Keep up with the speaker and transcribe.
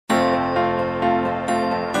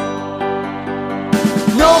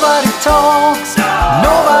talks.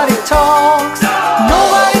 Nobody talks.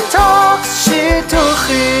 Nobody talks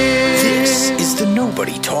shidduchim. This is the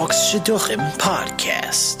Nobody Talks Shidduchim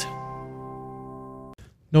podcast.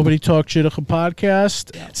 Nobody Talks Shidduchim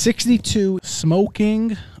podcast. 62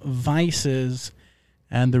 smoking vices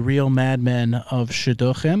and the real madmen of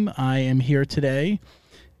Shidduchim. I am here today.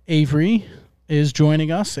 Avery is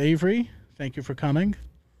joining us. Avery, thank you for coming.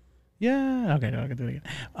 Yeah, okay, no, I can do it again.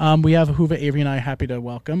 We have Ahuva. Avery and I are happy to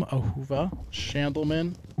welcome Ahuva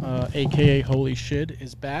Shandelman, a.k.a. Holy Shid,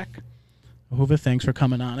 is back. Ahuva, thanks for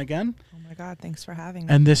coming on again. Oh my God, thanks for having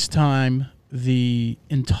me. And this time, the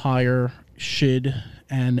entire Shid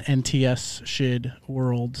and NTS Shid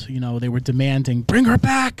world, you know, they were demanding, bring her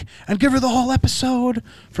back and give her the whole episode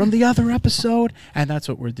from the other episode. And that's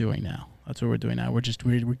what we're doing now. We're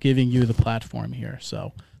giving you the platform here.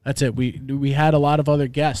 So that's it. We had a lot of other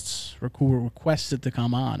guests who were requested to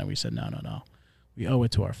come on, and we said, no. We owe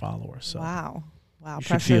it to our followers. So Wow,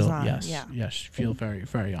 pressure's on. Yes, feel very,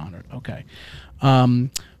 very honored. Okay.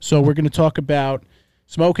 So we're going to talk about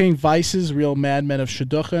smoking vices, real madmen of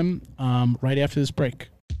Shidduchim, right after this break.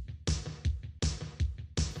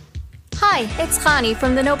 Hi, it's Chani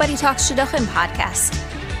from the Nobody Talks Shidduchim podcast.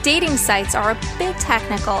 Dating sites are a bit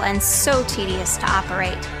technical and so tedious to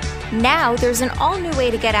operate. Now there's an all-new way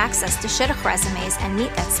to get access to Shidduch resumes and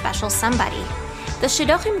meet that special somebody. The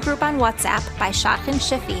Shidduchim group on WhatsApp by Shadchan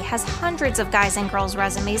Shifi has hundreds of guys and girls'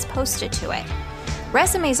 resumes posted to it.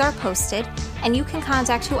 Resumes are posted, and you can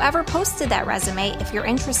contact whoever posted that resume if you're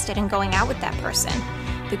interested in going out with that person.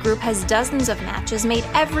 The group has dozens of matches made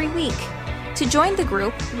every week. To join the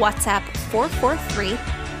group, WhatsApp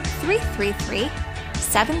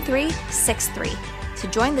 443-333-7363 to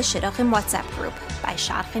join the Shidduchim WhatsApp group by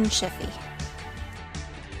Shadchan Shifi.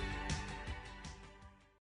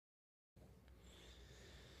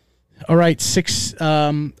 All right,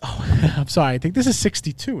 I'm sorry. I think this is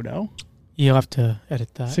 62, no? You'll have to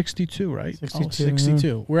edit that. 62, right? 62. Oh,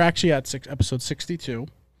 62. We're actually at episode 62.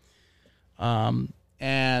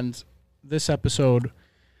 And this episode,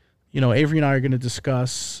 you know, Avery and I are going to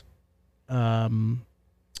discuss with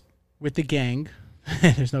the gang.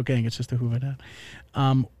 There's no gang, it's just a Hoover now.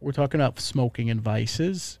 We're talking about smoking and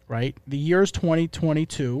vices, right? The year is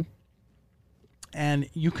 2022, and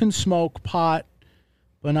you can smoke pot,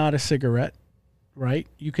 but not a cigarette, right?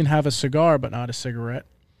 You can have a cigar, but not a cigarette.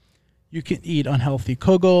 You can eat unhealthy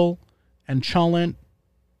kugel and cholent.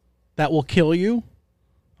 That will kill you.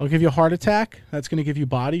 It'll give you a heart attack. That's going to give you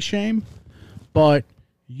body shame. But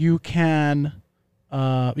you can't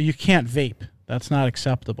vape. That's not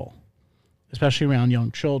acceptable, especially around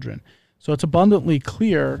young children. So it's abundantly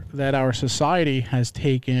clear that our society has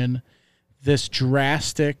taken this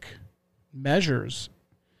drastic measures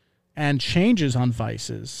and changes on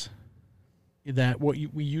vices that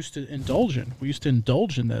we used to indulge in. We used to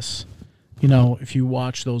indulge in this. You know, if you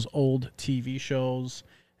watch those old TV shows,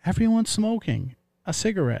 everyone's smoking a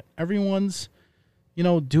cigarette. Everyone's, you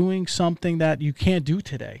know, doing something that you can't do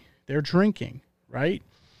today. They're drinking, right?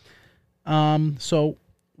 So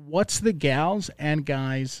what's the gals and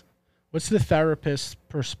guys, what's the therapist's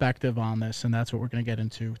perspective on this? And that's what we're going to get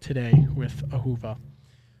into today with Ahuva.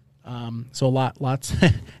 So lots.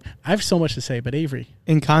 I have so much to say, but Avery.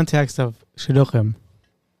 In context of Shidduchim,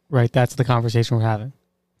 right, that's the conversation we're having.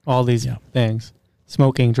 All these things.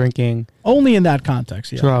 Smoking, drinking. Only in that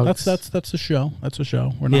context, yeah. Drugs. That's the show. That's a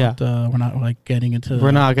show. We're not like getting into We're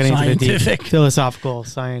not getting into the deep philosophical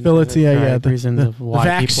scientific reasons of why the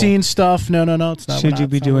vaccine people, stuff. No, it's not. Should you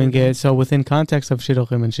be doing it? So within context of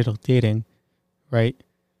Shidduchim and Shidduch dating, right?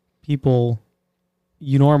 People,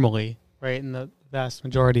 you normally, right, in the vast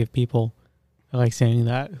majority of people, I like saying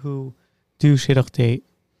that, who do Shidduch date,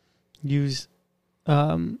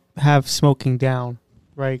 have smoking down,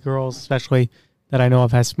 right? Girls, especially that I know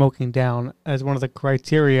of, has smoking down as one of the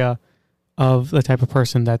criteria of the type of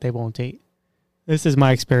person that they won't date. This is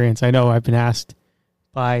my experience. I know I've been asked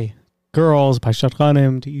by girls, by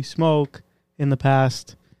shadchanim, do you smoke in the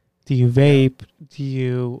past? Do you vape? Do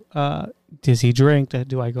you, does he drink?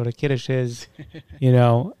 Do I go to kiddushes? You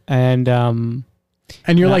know, and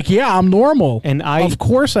you're like, yeah, I'm normal. And of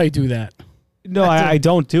course I do that. No, I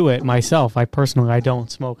don't do it myself. I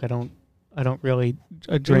don't smoke. I don't really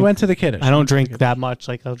drink. We went to the kiddush. I don't drink that much.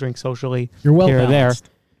 Like, I'll drink socially. You're well here balanced. Or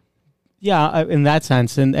there. Yeah, in that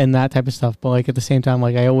sense and that type of stuff. But like at the same time,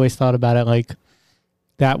 like I always thought about it like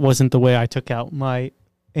that wasn't the way I took out my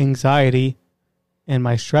anxiety and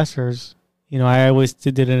my stressors. You know, I always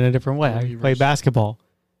did it in a different way. I play basketball.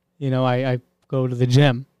 You know, I go to the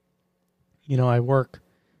gym. You know, I work.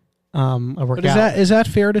 But is that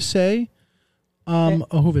fair to say?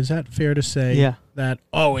 Ahuva, is that fair to say? Yeah. That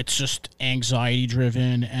it's just anxiety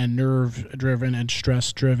driven and nerve driven and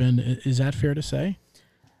stress driven. Is that fair to say?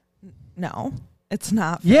 No, it's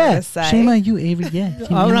not fair to say. Shame on you, Avery. Yeah,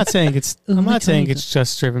 I'm not saying it's. I'm not saying it's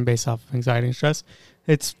just driven based off of anxiety and stress.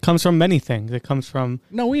 It comes from many things. It comes from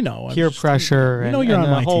No, we know peer pressure. We know and, you're and on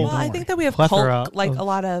the my whole, team. Well, I think that we have plethora a of-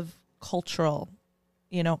 lot of cultural,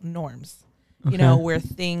 norms, Okay. where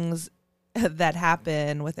things that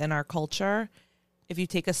happen within our culture, if you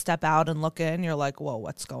take a step out and look in, you're like, whoa,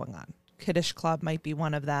 what's going on? Kiddush Club might be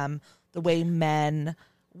one of them. The way men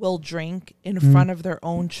will drink in front of their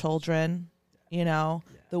own children,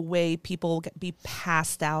 the way people be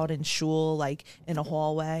passed out in shul, like in a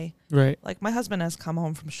hallway. Right. Like my husband has come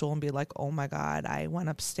home from shul and be like, oh my God, I went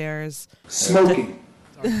upstairs Smoking.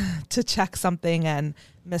 to check something and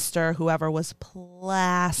Mr. whoever was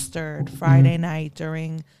plastered Friday night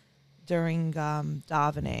during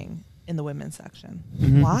davening in the women's section.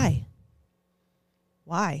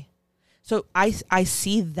 Why? So I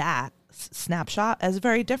see that snapshot as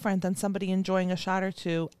very different than somebody enjoying a shot or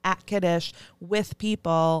two at Kiddush with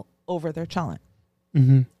people over their cholent.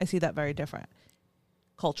 I see that very different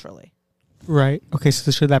culturally. Right. Okay.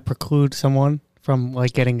 So should that preclude someone from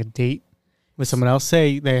like getting a date with someone else?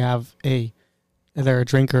 Say they're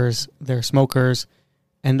drinkers, they're smokers,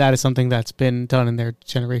 and that is something that's been done in their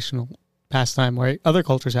generational pastime. Right. Other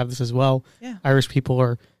cultures have this as well. Yeah. Irish people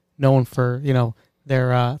are known for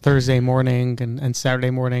their Thursday morning and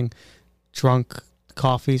Saturday morning drunk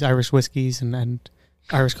coffees, Irish whiskeys, and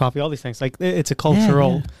Irish coffee. All these things. Like it's a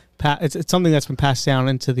cultural. It's something that's been passed down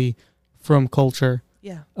into the from culture.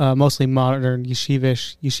 Yeah. Mostly modern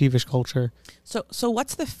yeshivish culture. So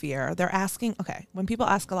what's the fear? They're asking, okay, when people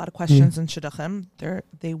ask a lot of questions in shidduchim,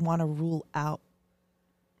 they want to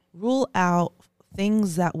rule out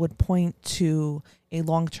things that would point to a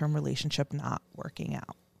long-term relationship not working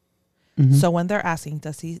out. So when they're asking,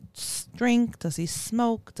 does he drink? Does he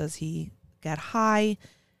smoke? Does he get high?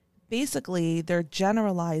 Basically, they're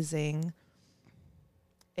generalizing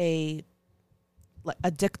a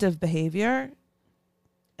addictive behavior,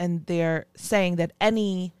 and they're saying that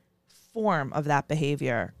any form of that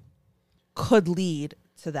behavior could lead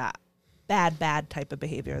to that bad type of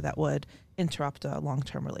behavior that would interrupt a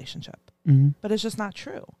long-term relationship. But it's just not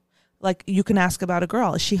true. Like, you can ask about a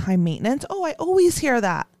girl. Is she high maintenance? Oh, I always hear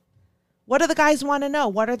that. What do the guys want to know?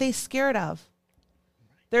 What are they scared of?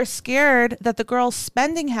 They're scared that the girl's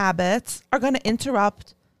spending habits are going to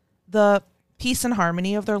interrupt the peace and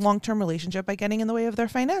harmony of their long-term relationship by getting in the way of their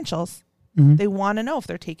financials. They want to know if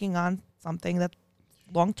they're taking on something that's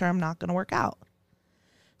long-term not going to work out.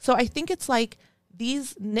 So I think it's like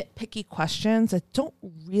these nitpicky questions that don't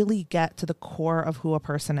really get to the core of who a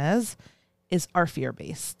person are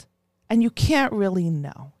fear-based. And you can't really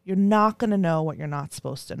know. You're not going to know what you're not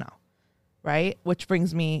supposed to know. Right? Which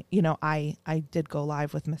brings me, I did go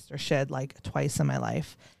live with Mr. Shid like twice in my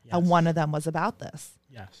life. Yes. And one of them was about this.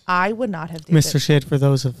 Yes. I would not have dated Mr. Shid, for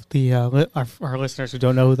those of the our listeners who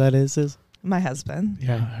don't know who that is my husband.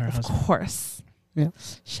 Yeah, her of husband. course. Yeah.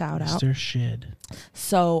 Shout out. Mr. Shid.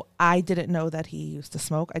 So I didn't know that he used to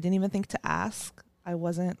smoke. I didn't even think to ask. I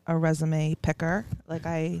wasn't a resume picker. Like,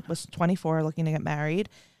 I was 24 looking to get married,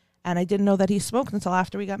 and I didn't know that he smoked until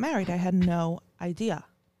after we got married. I had no idea.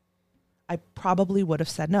 I probably would have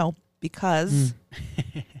said no because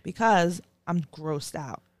I'm grossed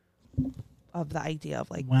out of the idea of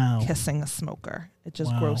kissing a smoker. It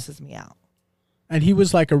just grosses me out. And he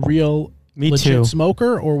was like a real legit too.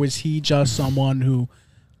 smoker, or was he just someone who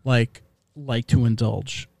liked to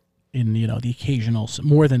indulge in the occasional,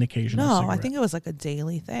 more than occasional No, cigarette? I think it was like a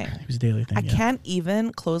daily thing. It was a daily thing. I can't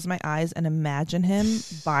even close my eyes and imagine him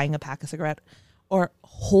buying a pack of cigarette or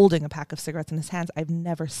holding a pack of cigarettes in his hands. I've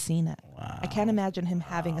never seen it. Wow. I can't imagine him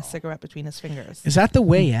having a cigarette between his fingers. Is that the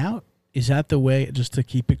way out? Is that the way, just to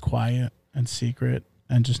keep it quiet and secret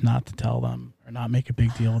and just not to tell them or not make a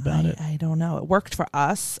big deal about it? I don't know. It worked for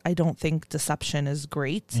us. I don't think deception is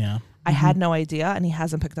great. Yeah. I had no idea, and he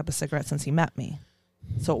hasn't picked up a cigarette since he met me.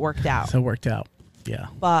 So it worked out. So it worked out. Yeah.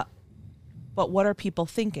 But what are people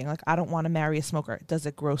thinking? Like, I don't want to marry a smoker. Does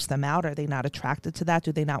it gross them out? Are they not attracted to that?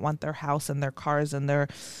 Do they not want their house and their cars and their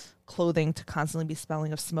clothing to constantly be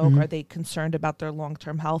smelling of smoke? Are they concerned about their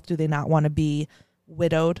long-term health? Do they not want to be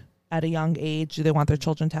widowed at a young age? Do they want their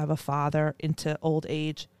children to have a father into old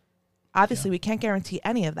age? Obviously, we can't guarantee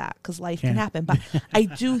any of that because life can happen. But I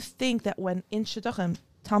do think that when in shidduchim,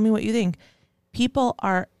 tell me what you think, people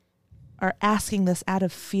are asking this out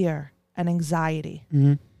of fear and anxiety.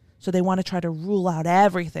 So they want to try to rule out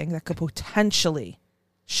everything that could potentially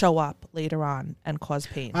show up later on and cause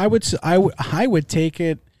pain. I would take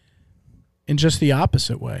it in just the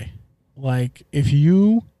opposite way. Like, if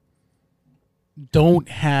you don't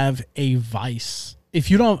have a vice,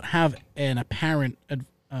 if you don't have a parent,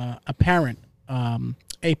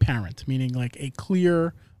 meaning like a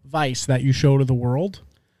clear vice that you show to the world,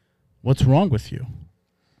 what's wrong with you?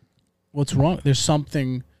 What's wrong? There's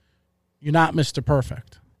something, you're not Mr.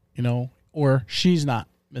 Perfect, you know, or she's not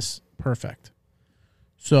Miss Perfect.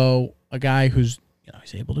 So a guy who's, you know,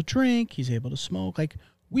 he's able to drink, he's able to smoke, like,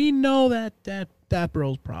 we know that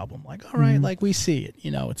bro's problem. Like, all right, like, we see it,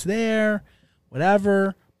 you know, it's there,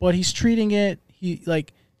 whatever, but he's treating it, he,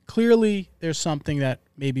 like, clearly there's something that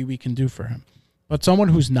maybe we can do for him. But someone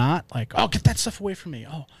who's not, like, oh, get that stuff away from me.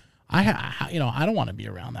 Oh, I don't want to be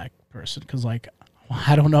around that person because, like,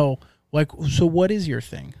 I don't know. Like, so what is your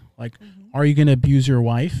thing? Like, are you going to abuse your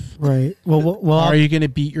wife? Right. Well, are you going to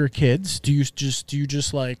beat your kids? Do you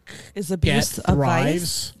just like is abuse get a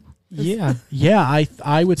thrives? vice? Yeah. Yeah,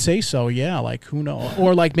 I would say so. Yeah, like, who knows?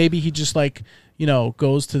 Or like maybe he just, like, you know,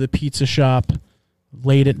 goes to the pizza shop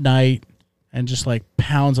late at night and just like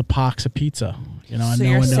pounds a box of pizza. You know, and So no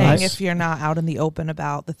you're one saying knows. if you're not out in the open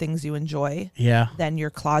about the things you enjoy, Yeah. then you're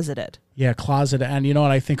closeted. Yeah, closet. And you know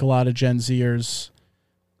what? I think a lot of Gen Zers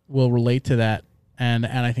will relate to that. And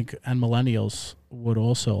I think and millennials would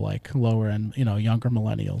also, like, lower and, you know, younger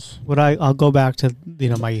millennials. I'll go back to, you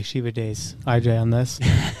know, my yeshiva days, IJ, on this.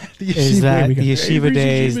 The Is that we the got yeshiva Avery's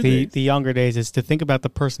days, yeshiva the younger days, is to think about the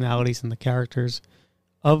personalities and the characters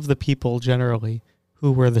of the people generally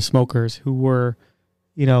who were the smokers, who were,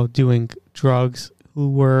 you know, doing drugs,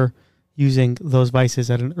 who were using those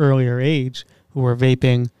vices at an earlier age, who were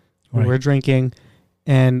vaping, who Right. were drinking.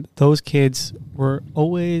 And those kids were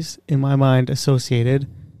always, in my mind, associated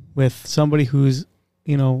with somebody who's,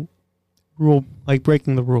 you know,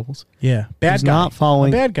 breaking the rules. Yeah, bad Who's guy. not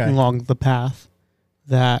following A bad guy. along the path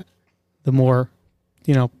that the more,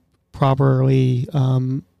 you know, properly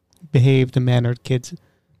behaved and mannered kids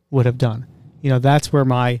would have done. You know, that's where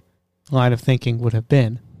my line of thinking would have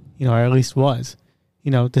been, you know, or at least was, you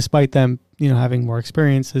know, despite them, you know, having more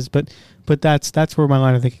experiences, but that's where my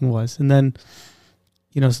line of thinking was. And then,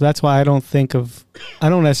 you know, so that's why I don't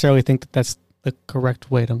necessarily think that that's the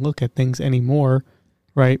correct way to look at things anymore,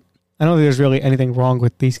 right? I don't think there's really anything wrong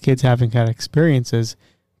with these kids having had experiences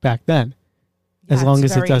back then. As long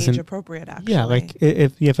as it doesn't, age appropriate, actually. yeah, like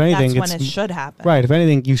if anything, that's when it should happen. right. If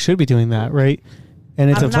anything, you should be doing that, right? And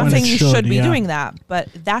it's I'm not when saying it you should, should be yeah. doing that, but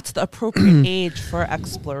that's the appropriate age for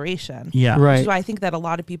exploration. Yeah. right. So I think that a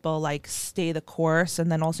lot of people like stay the course,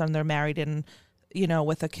 and then all of a sudden they're married and, you know,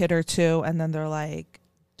 with a kid or two, and then they're like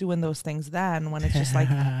doing those things then when it's just like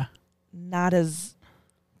not as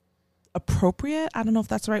appropriate. I don't know if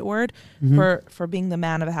that's the right word for being the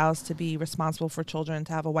man of a house, to be responsible for children,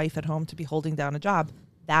 to have a wife at home, to be holding down a job.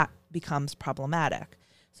 That becomes problematic.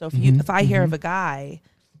 So if I hear of a guy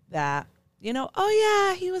that, you know, oh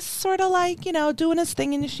yeah, he was sort of like, you know, doing his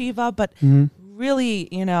thing in yeshiva, but really,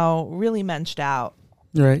 you know, really menched out.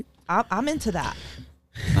 right. I'm into that.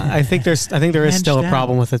 I think there is still a Menshed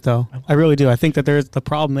problem out. with it, though. I really do. I think that the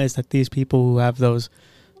problem is that these people who have those,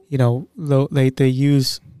 you know, they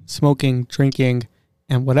use smoking, drinking,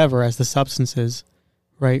 and whatever as the substances,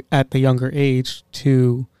 right, at the younger age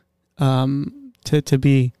to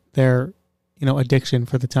be their, you know, addiction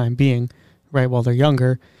for the time being, right, while they're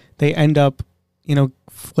younger. They end up, you know,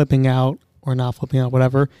 flipping out or not flipping out,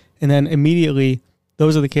 whatever, and then immediately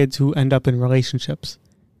those are the kids who end up in relationships,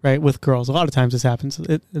 right, with girls. A lot of times this happens.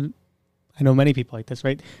 I know many people like this,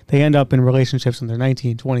 right? They end up in relationships when they're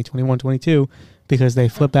 19, 20, 21, 22 because they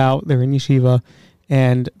flip out, they're in yeshiva,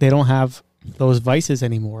 and they don't have those vices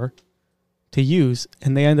anymore to use,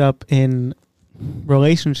 and they end up in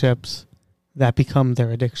relationships that become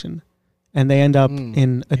their addiction. And they end up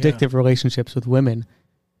in addictive relationships with women.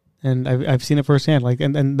 And I've seen it firsthand. Like,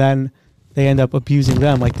 and then they end up abusing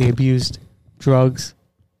them, like they abused drugs,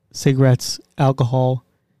 cigarettes, alcohol.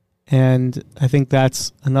 And I think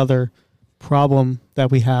that's another problem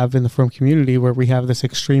that we have in the frum community, where we have this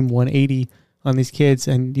extreme 180 on these kids,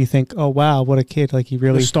 and you think, oh wow, what a kid! Like he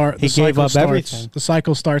really he gave up everything. The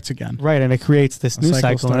cycle starts again. Right, and it creates this The new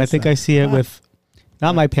cycle cycle. And I starts think then. I see it with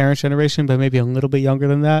not my parents' generation, but maybe a little bit younger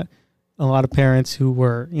than that. A lot of parents who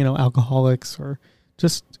were, you know, alcoholics or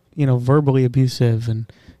just, you know, verbally abusive,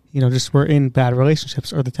 and, you know, just were in bad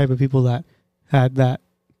relationships, are the type of people that had that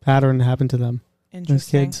pattern happen to them as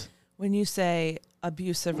Interesting. kids. When you say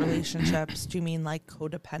abusive relationships, do you mean like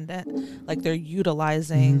codependent? Like they're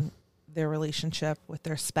utilizing their relationship with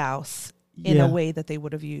their spouse in a way that they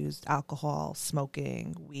would have used alcohol,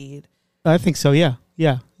 smoking, weed? I think so. Yeah.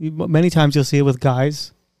 Yeah. Many times you'll see it with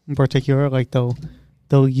guys in particular. Like they'll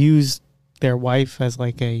use their wife as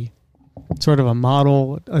like a sort of a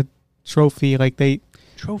model, a trophy. Like they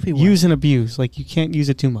Trophy use and abuse. Like you can't use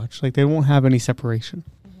it too much. Like they won't have any separation.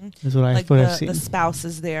 Is what Like I've seen. the spouse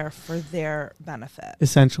is there for their benefit,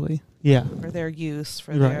 Essentially, yeah, for their use,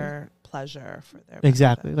 for Right. their pleasure, for their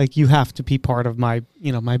exactly. benefit. Like you have to be part of my,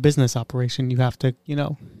 my business operation. You have to,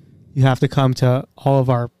 you have to come to all of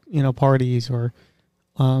our, parties or,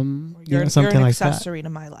 You're something an like that. accessory to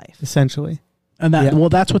my life. Essentially, And that Yeah.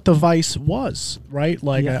 that's what the vice was, right?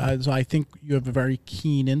 Like Yeah. I think you have a very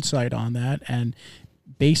keen insight on that, and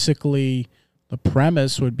basically the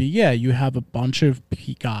premise would be, you have a bunch of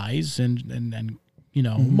guys and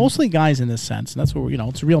mostly guys in this sense, and that's what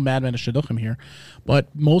it's a real madman of shidduchim here, but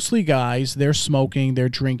mostly guys. They're smoking, they're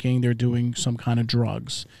drinking, they're doing some kind of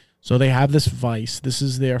drugs. So they have this vice. This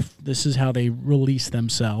is how they release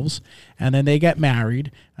themselves, and then they get married,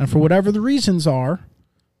 and for whatever the reasons are,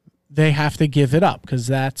 they have to give it up because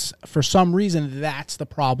for some reason that's the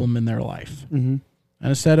problem in their life. mm-hmm. And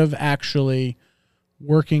instead of actually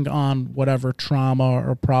working on whatever trauma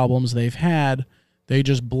or problems they've had, they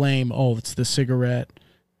just blame, it's the cigarette,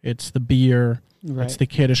 it's the beer, Right. it's the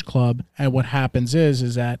kiddish club. And what happens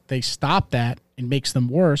is that they stop that. It makes them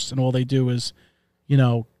worse. And all they do is,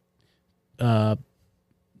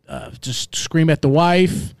 just scream at the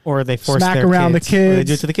wife, or they force smack their around kids, the kids. or they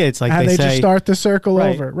do it to the kids. Like and they say, just start the circle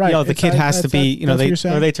right. over. Right. The kid has to be,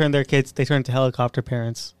 they turn their kids, they turn to helicopter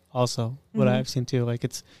parents. Also, what Mhm. I've seen too, like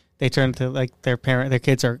they turn to like their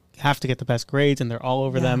kids have to get the best grades, and they're all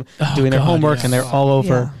over Yeah. them Oh, doing their God, homework, yeah. and they're all over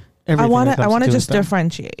Yeah. everything. I want to just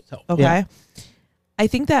differentiate. So, Okay. Yeah. I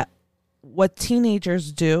think that what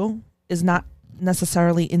teenagers do is not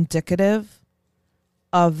necessarily indicative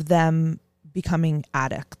of them becoming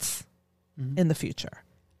addicts Mhm. in the future.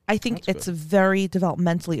 I think That's it's very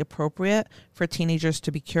developmentally appropriate for teenagers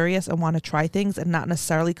to be curious and want to try things, and not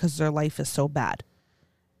necessarily because their life is so bad.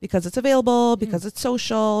 Because it's available, because it's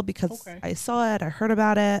social, because Okay. I saw it, I heard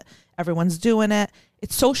about it, everyone's doing it.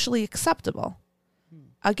 It's socially acceptable.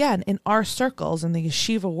 Again, in our circles, in the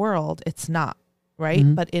yeshiva world, it's not, right?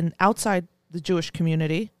 Mhm. But outside the Jewish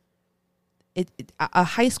community, a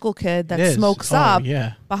high school kid that It is. smokes Oh, up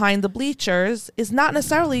yeah. behind the bleachers is not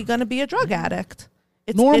necessarily going to be a drug addict.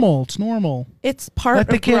 It's Normal. It's normal. it's part Let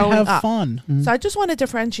the of kid growing have up. fun. Mhm. So I just want to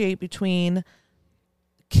differentiate between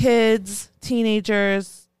kids,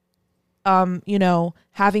 teenagers,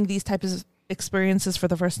 having these types of experiences for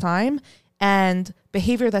the first time, and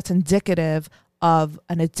behavior that's indicative of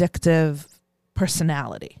an addictive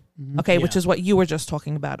personality. Mhm. Okay, Yeah. which is what you were just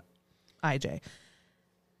talking about, IJ.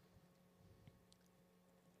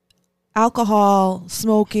 Alcohol,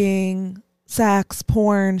 smoking, sex,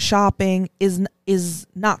 porn, shopping is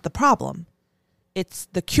not the problem. It's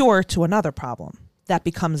the cure to another problem that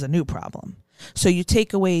becomes a new problem. So you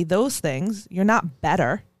take away those things, you're not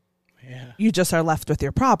better. Yeah. You just are left with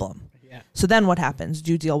your problem. Yeah. So then what happens?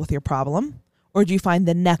 Do you deal with your problem, or do you find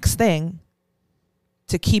the next thing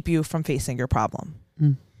to keep you from facing your problem?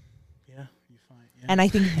 Mm. Yeah. You find, yeah. And I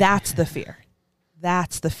think that's the fear.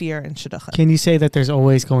 That's the fear in shidduchim. Can you say that there's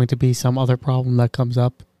always going to be some other problem that comes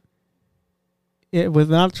up?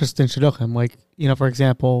 With not just in shidduchim, like for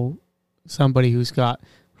example, somebody who's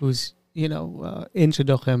in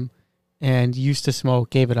shidduchim and used to smoke,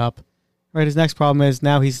 gave it up. Right, his next problem is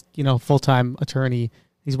now he's full-time attorney.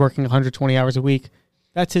 He's working 120 hours a week.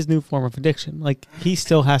 That's his new form of addiction. Like he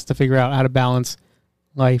still has to figure out how to balance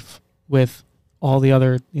life with all the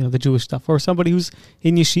other, the Jewish stuff. Or somebody who's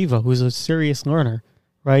in yeshiva, who's a serious learner,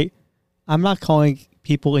 right? I'm not calling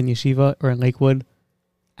people in yeshiva or in Lakewood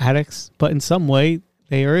addicts, but in some way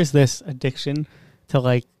there is this addiction to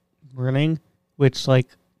like learning, which like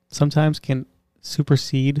sometimes can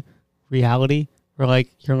supersede reality. Or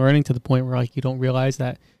like you're learning to the point where like you don't realize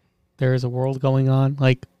that there is a world going on.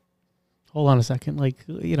 Like, hold on a second. Like,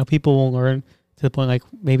 people will learn to the point like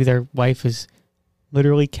maybe their wife is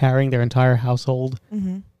literally carrying their entire household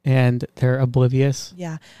Mm-hmm. and they're oblivious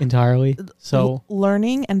Yeah. entirely. So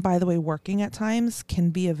Learning, and by the way, working at times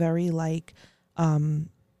can be a very like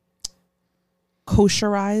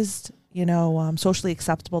kosherized, socially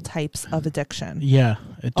acceptable types of addiction. Yeah.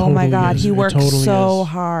 It Oh my totally God, is. he It works totally so is.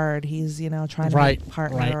 hard. He's, trying to Right, make a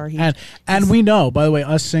partner. right. Or And we know, by the way,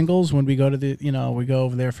 us singles, when we go to we go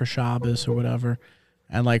over there for Shabbos or whatever,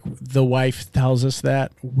 and like the wife tells us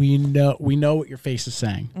that, we know what your face is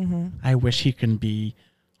saying. Mm-hmm. I wish he can be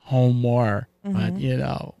home more, but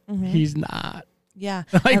Mm-hmm. he's not. Yeah.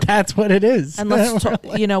 Like that's what it is. And let's talk, we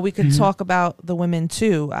Mm-hmm. could talk about the women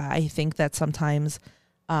too. I think that sometimes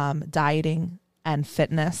dieting and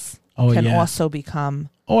fitness can also become,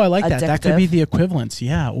 I like that. That could be addictive. the equivalence.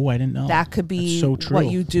 Yeah. Oh, I didn't know. that could be That's so true. what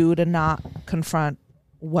you do to not confront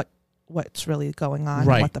what what's really going on,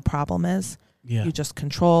 Right. and what the problem is. Yeah. You just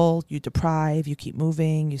control, you deprive, you keep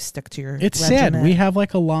moving, you stick to your It's regimen. sad. We have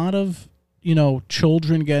like a lot of,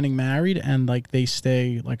 children getting married and like they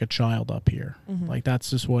stay like a child up here. Mhm. Like that's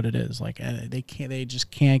just what it is. Like they just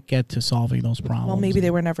can't get to solving those problems. Well, maybe they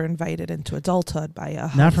were never invited into adulthood by a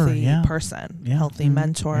Never, healthy yeah. person, Yeah. healthy Mhm.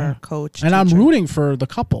 mentor, Yeah. coach. And I'm teacher. rooting for the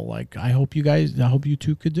couple. Like I hope you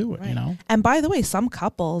two could do it, Right. you know? And by the way, some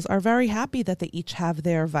couples are very happy that they each have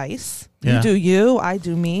their vice. Yeah. You do you, I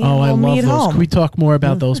do me. Oh, and I we'll love meet those. home. Can we talk more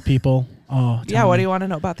about those people? Oh, Yeah, what do you want to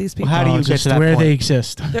know about these people? how do you get just to that where point? they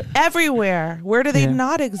exist? They're everywhere. Where do they Yeah.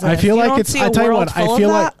 not exist? I feel You like don't it's. see I a tell you world what. I full feel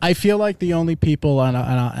of like that? I feel like the only people, and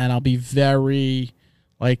I'll be very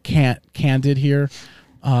like candid here.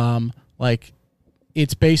 Like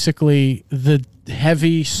it's basically the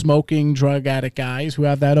heavy smoking drug addict guys who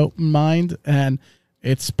have that open mind, and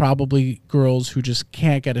it's probably girls who just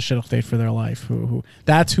can't get a shidduch date for their life. Who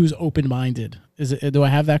that's who's open minded. Is it? Do I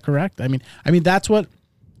have that correct? I mean that's what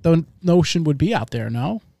the notion would be out there.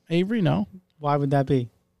 No, Avery, no. Why would that be?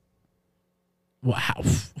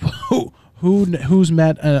 Well, who's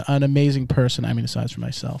met an amazing person? I mean, aside from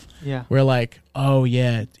myself, Yeah. we're like, oh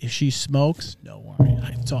yeah, if she smokes, no worry,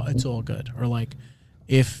 it's all good. Or like,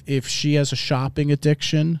 if she has a shopping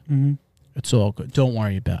addiction, Mm-hmm. it's all good. Don't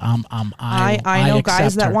worry about. I know guys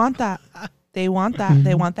accept that her. want that. They want that.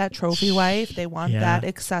 They want that trophy wife. They want Yeah. that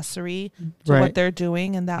accessory to Right. what they're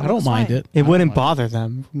doing, and that I don't looks mind fine. it. It I wouldn't don't mind bother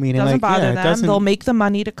them. Meaning, Doesn't like, bother yeah, it them. doesn't. They'll make the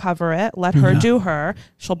money to cover it. Let her Yeah. do her.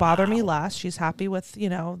 She'll bother me less. She's happy with the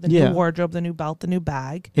Yeah. new wardrobe, the new belt, the new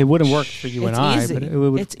bag. It wouldn't work for you It's and I. easy. But it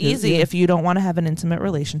would, It's easy yeah. if you don't want to have an intimate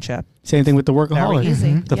relationship. Same thing with the workaholic. Very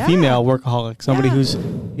easy. The Yeah. female workaholic, somebody Yeah. who's,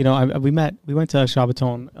 we went to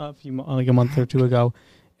Shabbaton a month or two ago,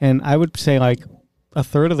 and I would say like a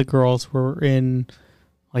third of the girls were in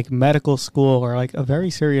like medical school or like a very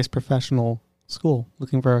serious professional school,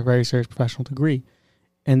 looking for a very serious professional degree,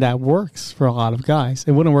 and that works for a lot of guys.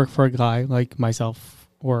 It wouldn't work for a guy like myself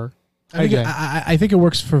or I think, AJ. I think it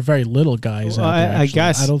works for very little guys. Well, out there, I actually.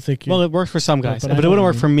 guess. I don't think. Well, it works for some Yeah, guys, but but, I it know wouldn't what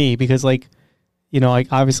work you for me because, like, like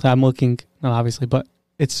obviously I'm looking, not obviously, but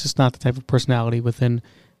it's just not the type of personality within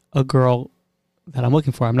a girl that I'm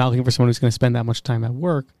looking for. I'm not looking for someone who's going to spend that much time at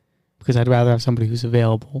work because I'd rather have somebody who's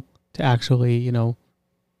available to actually,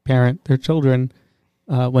 parent their children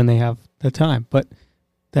when they have the time. But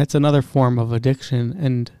that's another form of addiction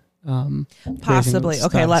and Possibly. raising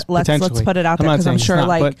Okay, studs, let's potentially. put it out I'm there not because I'm saying it's sure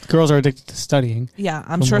not, but girls are addicted to studying. yeah,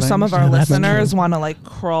 I'm from sure what I some of our understand, that's listeners true. want to like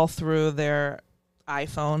crawl through their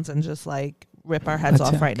iPhones and just like rip our heads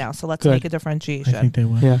Attack. off right now. So let's Good. make a I differentiation. think they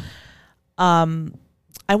would. Yeah.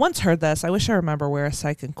 I once heard this. I wish I remember where so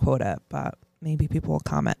I can quote it, but maybe people will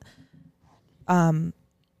comment.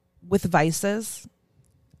 With vices,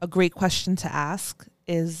 a great question to ask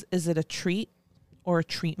is it a treat or a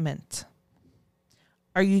treatment?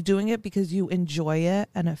 Are you doing it because you enjoy it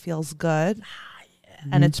and it feels good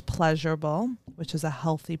and it's pleasurable, which is a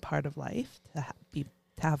healthy part of life to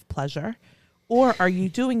have pleasure? Or are you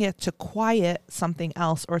doing it to quiet something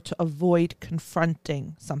else or to avoid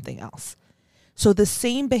confronting something else? So the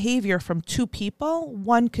same behavior from two people,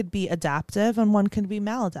 one could be adaptive and one could be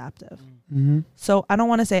maladaptive. Mm-hmm. So I don't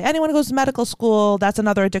want to say anyone who goes to medical school, that's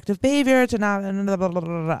another addictive behavior to not blah, blah, blah,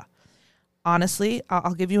 blah, blah. Honestly,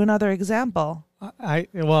 I'll give you another example.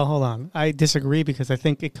 Well, hold on. I disagree because I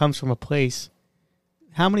think it comes from a place.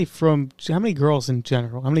 How many girls in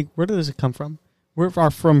general? Where does it come from? Where are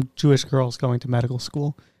from Jewish girls going to medical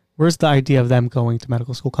school? Where's the idea of them going to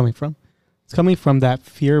medical school coming from? It's coming from that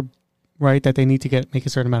fear, right, that they need to make a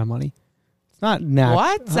certain amount of money. It's not natural.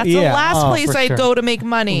 What? That's the last place for I'd sure. go to make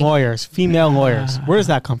money. Lawyers, female lawyers. Where does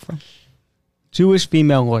that come from? Jewish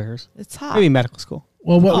female lawyers. It's hot. Maybe medical school.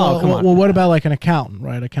 Well, come on. what about like an accountant,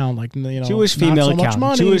 right? Like Jewish not female so much accountant.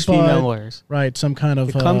 money, Jewish but, female lawyers. right? Some kind of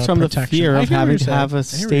It comes from the protection. fear I of hear what having you're to saying. have I a hear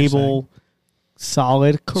what you're saying. stable,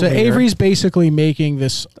 solid career. So Avery's basically making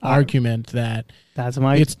this argument that That's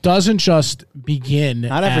my. it doesn't just begin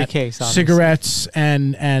Not every at case, obviously. cigarettes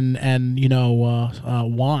and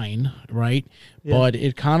wine, right? Yeah. But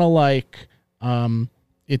it kind of like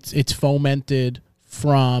it's fomented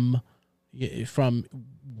from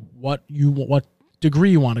what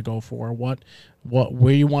degree you want to go for,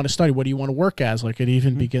 where you want to study, what do you want to work as. Like it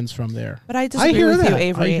even begins from there. But I disagree with you,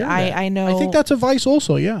 Avery. I know. I think that's a vice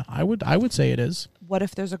also. Yeah, I would say it is. What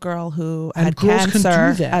if there's a girl who And had girls can do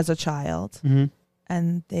cancer that. as a child, Mhm.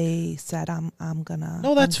 and they said, "I'm gonna."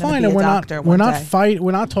 No, that's I'm gonna fine. be And a we're doctor not one we're not day." fight.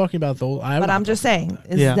 We're not talking about those. But I'm just saying,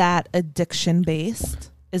 is Yeah. that addiction based?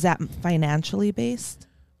 Is that financially based?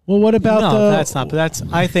 Well, what about no, the? that's not. But that's.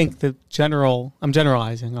 I think the general. I'm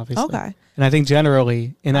generalizing, obviously. Okay. And I think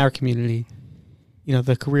generally in our community,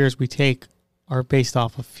 the careers we take are based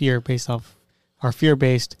off of fear. Are fear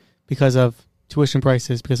based because of tuition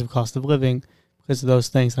prices, because of cost of living, because of those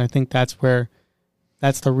things. And I think that's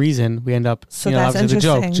the reason we end up. So that's obviously the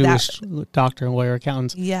joke, interesting. Jewish doctor, lawyer,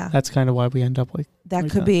 accountants. Yeah. That's kind of why we end up like. That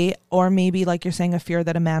like could be, or maybe like you're saying, a fear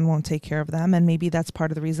that a man won't take care of them. And maybe that's part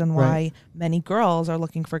of the reason why Right. many girls are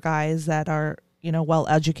looking for guys that are, well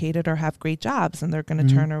educated or have great jobs, and they're going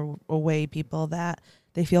to turn away people that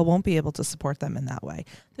they feel won't be able to support them in that way.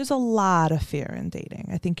 There's a lot of fear in dating.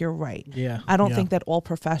 I think you're right. Yeah. I don't think that all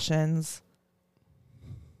professions,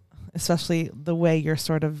 especially the way you're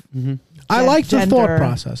sort of. Mm-hmm. I like the thought gender-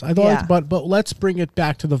 process. I thought, Yeah. but let's bring it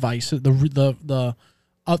back to the vices, the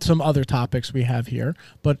some other topics we have here.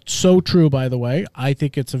 But so true, by the way. I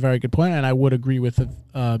think it's a very good point, and I would agree with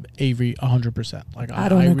Avery 100%. Like I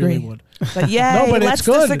don't really agree. would. But yeah, No, but let's it's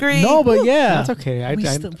good. disagree. No, but yeah, That's okay. we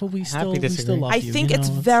I'm still, but we happy still, to we disagree. still love I you, think you it's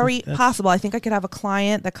know? very That's- possible. I think I could have a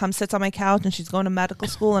client that comes, sits on my couch, and she's going to medical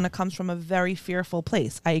school, and it comes from a very fearful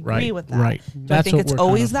place. I agree Right, with that. right. Do I That's think what it's we're kind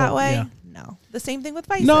always of that fo- way? yeah. No. The same thing with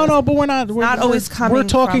vices. No, but we're not. We're not always We're coming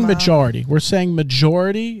talking from a- majority. We're saying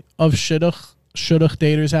majority of shidduch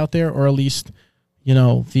daters out there, or at least,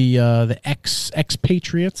 the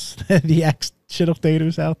expatriates, the ex shidduch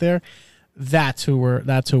daters out there. That's who we're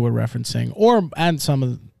referencing,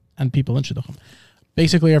 and people in shidduchim,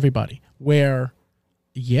 basically everybody. Where,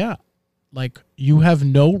 yeah, like you have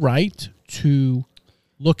no right to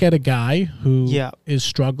look at a guy who is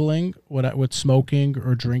struggling with smoking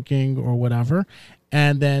or drinking or whatever,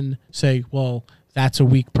 and then say, well, that's a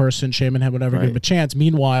weak person, shame on him, whatever, give him a chance.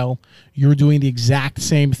 Meanwhile, you're doing the exact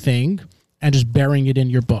same thing and just burying it in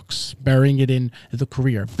your books, burying it in the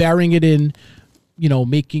career, burying it in,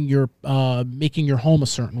 making your home a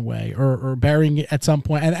certain way, or burying it at some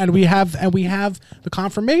point. And we have the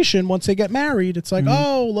confirmation once they get married. It's like,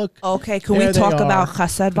 oh, look. Okay, can there we they talk are. about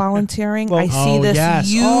chesed volunteering? I see Oh, this yes.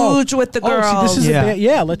 huge with the girls. Oh, see, this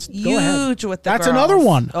is let's go ahead. Huge with the That's girls. another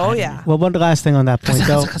one. Oh, yeah. Well, one last thing on that point,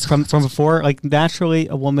 though, from before, like naturally,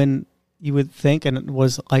 a woman, you would think, and it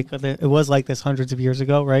was like this hundreds of years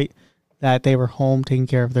ago, right? That they were home taking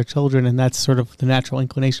care of their children, and that's sort of the natural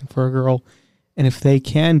inclination for a girl. And if they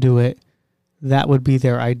can do it, that would be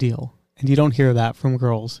their ideal. And you don't hear that from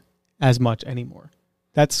girls as much anymore.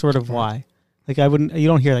 That's sort of why. Like you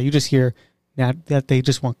don't hear that. You just hear that they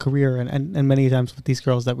just want career. And many times with these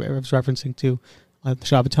girls that I was referencing to, like the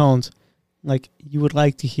Shabbatones, like you would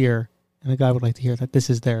like to hear, and a guy would like to hear that this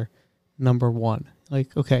is their number one.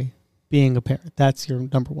 Like, okay, being a parent, that's your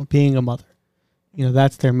number one. Being a mother,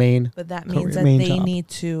 that's their main. But that career, means that main they job. need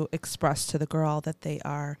to express to the girl that they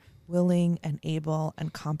are willing and able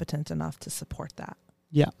and competent enough to support that.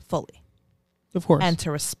 Yeah. Fully. Of course. And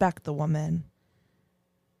to respect the woman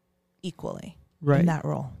equally right. in that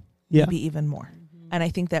role. Yeah. Maybe even more. And I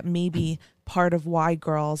think that maybe part of why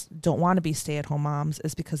girls don't want to be stay-at-home moms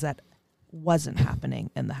is because that wasn't happening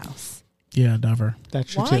in the house. Yeah, never.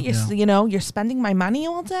 That's true Why? too. You're spending my money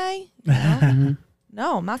all day?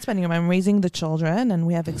 No, I'm not spending it. I'm raising the children, and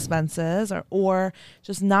we have expenses, or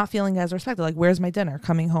just not feeling as respected. Like, where's my dinner?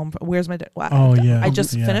 Coming home. Where's my dinner? Oh, yeah. I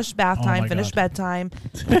just Yeah. finished bath Oh, time, my finished God. bedtime,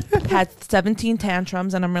 had 17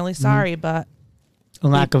 tantrums, and I'm really sorry, but There's a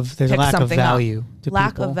lack of something up. value. To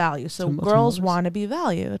lack people. of value. So to girls mothers. want to be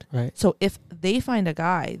valued. Right. So if they find a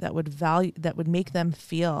guy that would make them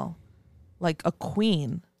feel like a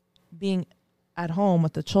queen, being at home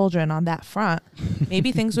with the children on that front,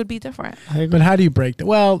 maybe things would be different. But how do you break that?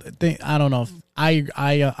 Well, I don't know.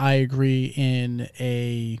 I agree in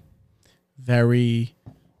a very,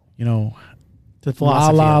 The la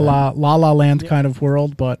philosophy. la of la that. la la land kind of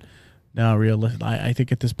world, but no, realistic. I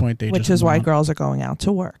think at this point they Which just is why want- girls are going out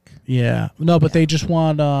to work. Yeah, no, but they just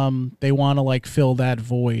want they want to like fill that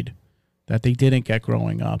void that they didn't get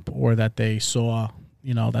growing up, or that they saw,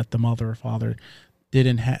 that the mother or father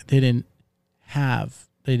didn't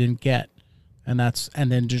get, and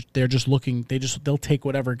then they're just looking. They'll take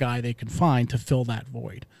whatever guy they can find to fill that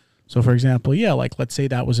void. So, for example, like let's say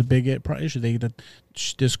that was a big issue.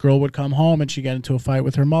 This girl would come home and she get into a fight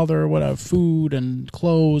with her mother, or whatever, food and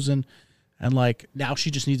clothes, and like now she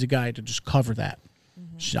just needs a guy to just cover that.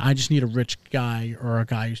 I just need a rich guy, or a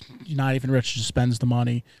guy who's not even rich, just spends the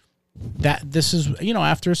money. This is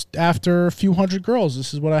after a few hundred girls,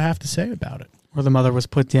 this is what I have to say about it. Or the mother was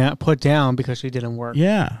put down because she didn't work.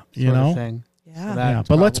 Yeah, sort of thing. Yeah. So that's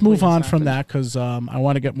But let's probably move on what's from happened. that, because I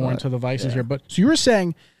want to get more But, into the vices yeah. here. But so you were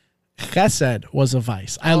saying chesed was a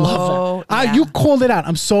vice. I love that. Yeah. You called it out.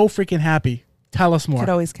 I'm so freaking happy Tell us more. Could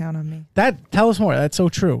always count on me. Tell us more. That's so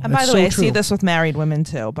true. And by the way, I see this with married women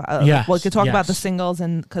too. But Yes, we could talk about the yes. singles,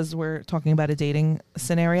 and because we're talking about a dating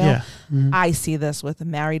scenario, Yeah. I see this with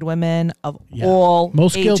married women of Yeah. all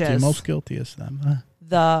Most ages. guilty. Most guilty is them.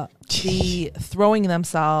 The throwing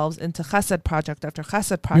themselves into chesed project after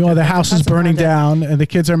chesed project. You know, the after house is chesed burning project. down and the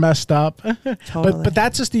kids are messed up. Totally. But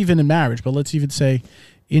that's just even in marriage. But let's even say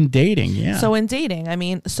in dating. Yeah. So in dating, I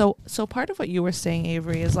mean, so part of what you were saying,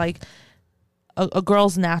 Avery, is like a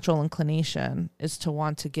girl's natural inclination is to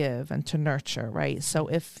want to give and to nurture, right? So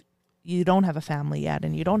if you don't have a family yet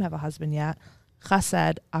and you don't have a husband yet,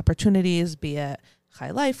 chesed opportunities, be it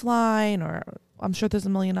Chai Lifeline, or I'm sure there's a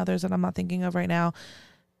million others that I'm not thinking of right now,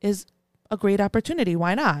 is a great opportunity.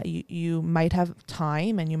 Why not? You might have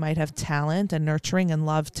time and you might have talent and nurturing and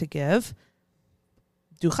love to give.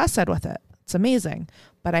 Do chesed with it. It's amazing.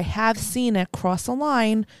 But I have seen it cross a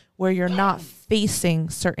line where you're not facing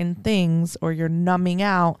certain things, or you're numbing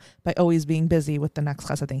out by always being busy with the next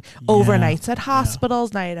chesed thing. Overnights at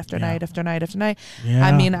hospitals, night after night after night after night. Yeah.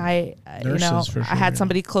 I mean, I Nurses, for I sure, had yeah.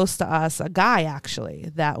 somebody close to us, a guy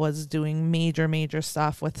actually, that was doing major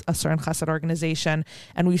stuff with a certain chesed organization,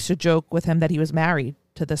 and we used to joke with him that he was married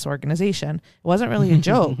to this organization. It wasn't really a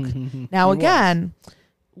joke. Now again,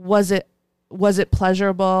 was it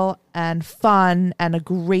pleasurable and fun and a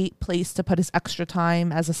great place to put his extra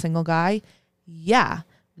time as a single guy? Yeah.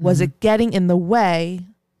 Was it getting in the way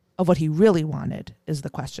of what he really wanted is the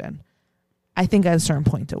question. I think at a certain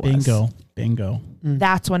point it was. Bingo.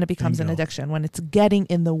 That's when it becomes an Bingo. addiction, when it's getting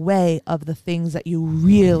in the way of the things that you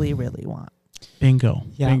really, really want. Bingo.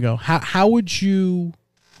 Yeah. Bingo. How would you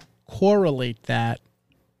correlate that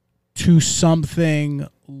to something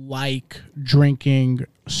like drinking,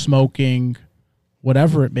 smoking,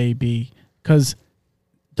 whatever it may be? Because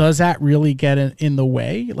does that really get in the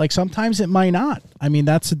way? Like sometimes it might not. I mean,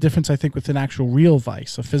 that's the difference, I think, with an actual real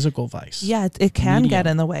vice, a physical vice. Yeah, it can get Medium.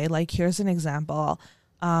 in the way. Like, here's an example.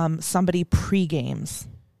 Somebody pre-games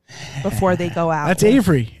before they go out. That's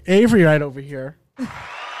Avery. Avery right over here.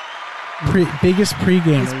 Biggest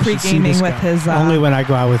pre-gamer. He's You should see pre-gaming this with guy. his Only when I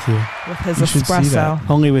go out with you. You should see that. espresso.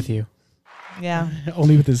 Only with you. Yeah.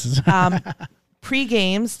 Only with this.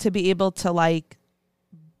 Pre-games to be able to, like,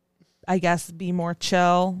 I guess, be more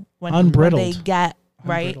chill when Unbridled. they get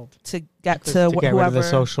right Unbridled. to get to, To get rid of whoever. the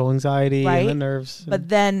social anxiety right? and the nerves. But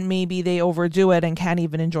then maybe they overdo it and can't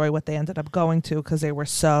even enjoy what they ended up going to because they were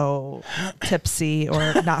so tipsy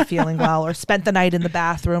or not feeling well, or spent the night in the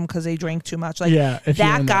bathroom because they drank too much. Like, Yeah, if you're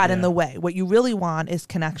that in got that, in yeah. the way. What you really want is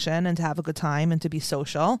connection and to have a good time and to be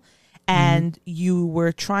social. And you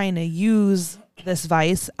were trying to use this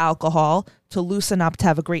vice, alcohol, to loosen up, to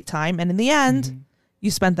have a great time. And in the end, you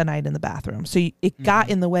spent the night in the bathroom. So it got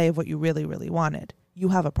in the way of what you really, really wanted. You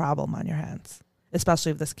have a problem on your hands,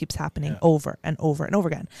 especially if this keeps happening over and over and over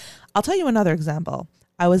again. I'll tell you another example.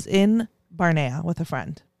 I was in Barnea with a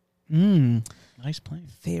friend. Nice place.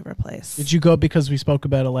 Favorite place. Did you go because we spoke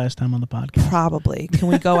about it last time on the podcast? Probably. Can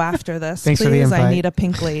we go after this, Thanks please? for the invite. I need a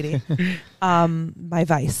pink lady. My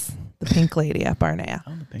vice, the pink lady at Barnea.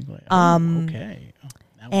 Oh, the pink lady. Okay.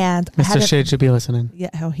 And I had Mr. Shade should be listening. Yeah,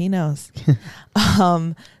 oh, he knows.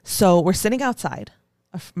 So we're sitting outside,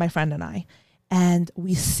 my friend and I, and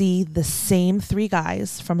we see the same three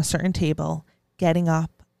guys from a certain table getting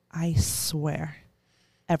up, I swear,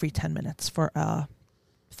 every 10 minutes for a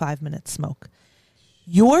 5-minute smoke.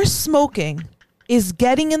 Your smoking is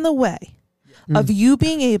getting in the way of you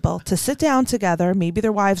being able to sit down together, maybe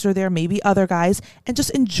their wives are there, maybe other guys, and just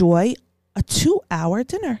enjoy a 2-hour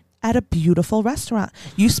dinner at a beautiful restaurant.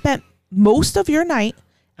 You spent most of your night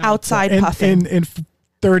outside puffing. in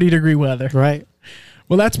 30-degree weather. Right.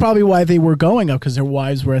 Well, that's probably why they were going up, because their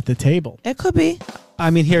wives were at the table. It could be. I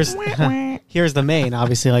mean, here's the main.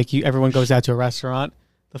 Obviously, like everyone goes out to a restaurant.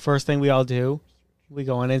 The first thing we all do, we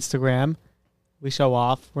go on Instagram, we show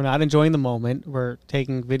off. We're not enjoying the moment. We're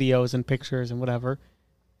taking videos and pictures and whatever,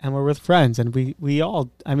 and we're with friends. And we all,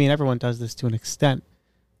 I mean, everyone does this to an extent.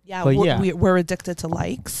 Yeah, But we're addicted to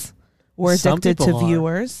likes. We're Some addicted to people are.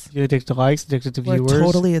 viewers. You're addicted to likes, addicted to We're viewers.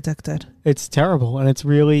 totally addicted. It's terrible, and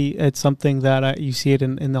it's something that you see it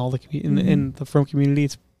in all the in the frum community.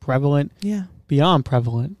 It's prevalent, Yeah. beyond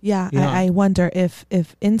prevalent. Yeah. Yeah. I wonder if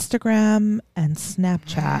Instagram and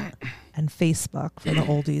Snapchat and Facebook for the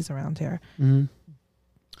oldies around here,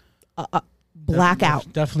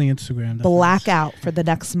 blackout, Definitely Instagram. Definitely. blackout for the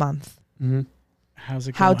next month. How's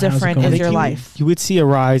it How going? How's it different going? is your life? You would see a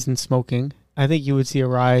rise in smoking. I think you would see a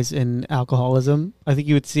rise in alcoholism. I think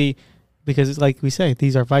you would see because it's like we say,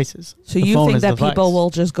 these are vices. So The you phone think is that the people vice. will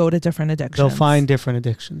just go to different addictions? They'll find different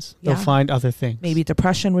addictions. Yeah. They'll find other things. Maybe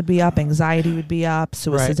depression would be up, anxiety would be up,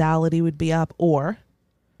 suicidality would be up, or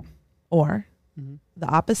Mhm. the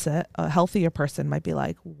opposite, a healthier person might be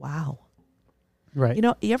like, wow. Right. You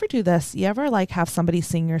know, you ever do this? You ever like have somebody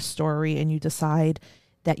sing your story and you decide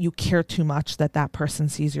that you care too much that that person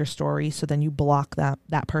sees your story, so then you block that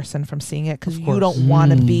person from seeing it because Of you course. don't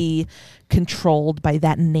want to be controlled by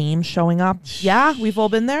that name showing up? Yeah, we've all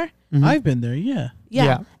been there. Mhm. I've been there. Yeah.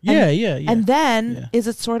 Yeah. Yeah. And, Yeah. and then Yeah. is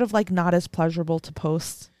it sort of like not as pleasurable to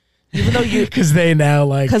post? Even though you Because they now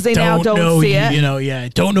like 'Cause they now don't know see it. You know, yeah,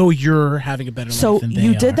 don't know you're having a better So life than they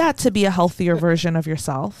you did are. that to be a healthier version of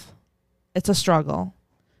yourself. It's a struggle,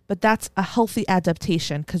 but that's a healthy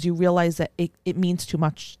adaptation because you realize that it means too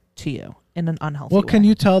much to you in an unhealthy Well, way. can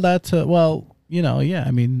you tell that to? Well, you know, yeah.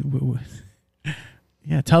 I mean,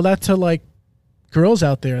 yeah. Tell that to like girls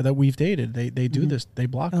out there that we've dated. They do Mhm. this. They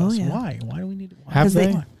block Oh, us. yeah. Why? Why do we need? Why? Have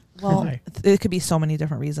they? Why? Well, Why? it could be so many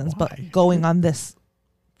different reasons, Why? but going on this,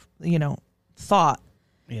 thought,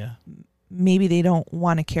 Yeah. maybe they don't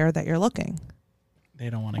want to care that you're looking. They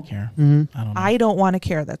don't want to care. Mhm. I don't know. I don't want to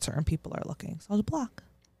care that certain people are looking, so I'll just block.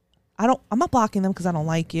 I'm not blocking them because I don't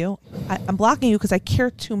like you. I'm blocking you because I care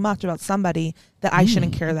too much about somebody that I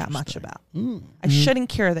shouldn't care that much about. I shouldn't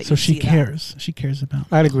care that So you she see that. cares. She cares about.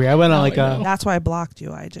 I'd agree. I went on like I know. That's why I blocked you,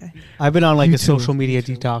 IJ. I've been on like You a too. social media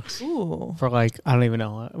detox Ooh. for like, I don't even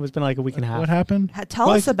know. It's been like a week and a half. What happened? Tell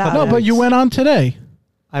Well, us about No, it. but you went on today.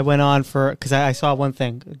 I went on for, because I saw one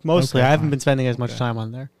thing. Mostly, Okay, I haven't fine. been spending as much Okay. time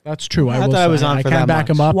on there. That's true. I I will thought I was say. on I for can't that back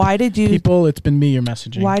much. him up. Why did you People, it's been me you're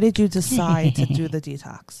messaging. Why did you decide to do the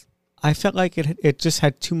detox? I felt like it just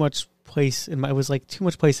had too much place in my, it was like too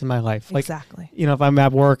much place in my life. Like, Exactly. you know, if I'm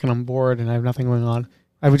at work and I'm bored and I have nothing going on,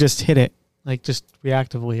 I would just hit it, like just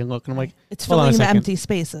reactively and look. And I'm like, It's hold on a filling the second. empty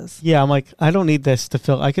spaces. yeah, I'm like, I don't need this to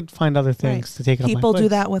fill. I could find other things Right. to take up my People place. do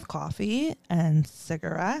that with coffee and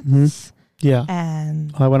cigarettes Mhm. Yeah.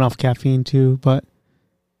 and I went off caffeine too, but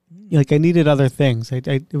like I needed other things.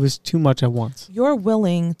 It was too much at once. you're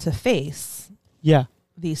willing to face Yeah.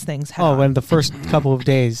 these things head Oh, on. when the first couple of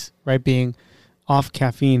days, right, being off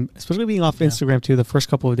caffeine, especially being off Instagram too, the first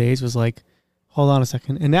couple of days was like, hold on a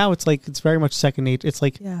second. And now it's like, it's very much second nature. It's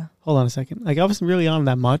like, Yeah. hold on a second. Like I wasn't really on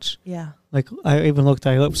that much. Yeah. Like I even looked,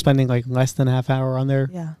 I was spending like less than a half hour on there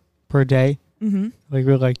Yeah. per day, Mm-hmm. like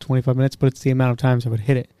really like 25 minutes, but it's the amount of times I would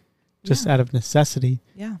hit it just Yeah. out of necessity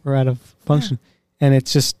Yeah. or out of function. And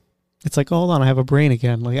it's just, it's like, oh, hold on, I have a brain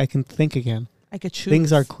again. Like I can think again. I could choose.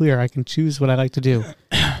 Things are clear. I can choose what I like to do.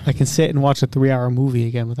 I can sit and watch a 3-hour movie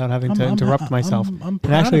again without having to interrupt myself. I'm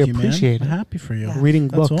proud actually of you, appreciate man. it. I'm happy for you. Yeah. Reading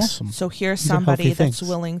That's books. awesome. So here's These are somebody healthy that's things.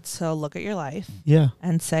 willing to look at your life Yeah.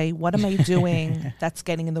 and say, what am I doing that's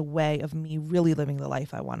getting in the way of me really living the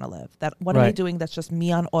life I want to live? What am I Right. doing that's just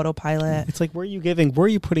me on autopilot? It's like, where are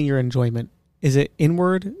you putting your enjoyment? Is it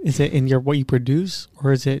inward? Is it in what you produce,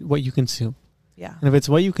 or is it what you consume? Yeah. And if it's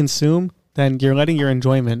what you consume, then you're letting your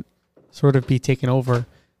enjoyment sort of be taken over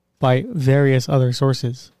by various other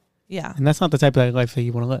sources. Yeah. And that's not the type of life that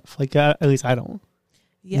you want to live. Like, at least I don't.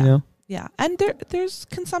 Yeah. You know? Yeah. And there's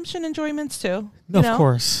consumption enjoyments too. No, you know? of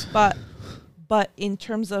course. But in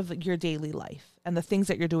terms of your daily life and the things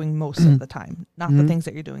that you're doing most of the time, not the Mhm. things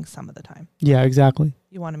that you're doing some of the time, Yeah, exactly.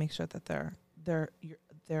 you want to make sure that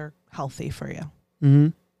they're healthy for you. Mm-hmm.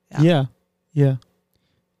 Yeah. Yeah. Yeah.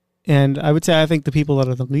 And I would say I think the people that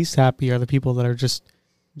are the least happy are the people that are just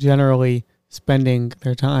generally spending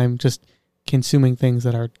their time just consuming things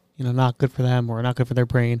that are, you know, not good for them or not good for their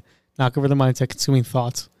brain, not good for their mindset, consuming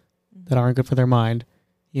thoughts that aren't good for their mind,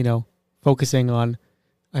 you know, focusing on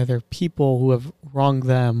either people who have wronged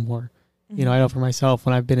them or, you know, I know for myself,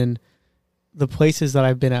 when I've been in the places that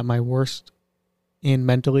I've been at my worst in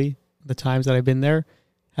mentally, the times that I've been there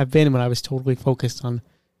have been when I was totally focused on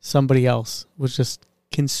somebody else, was just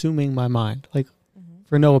consuming my mind, like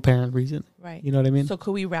for no apparent reason. Right. You know what I mean? So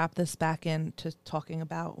could we wrap this back into talking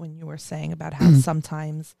about when you were saying about how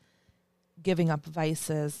sometimes giving up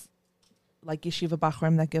vices, like yeshiva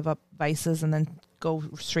bachrim that give up vices and then go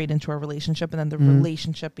straight into a relationship, and then the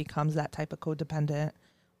relationship becomes that type of codependent,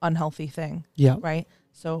 unhealthy thing, Yeah. right?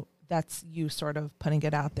 So that's you sort of putting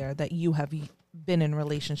it out there that you have been in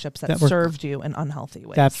relationships that That were- served you in unhealthy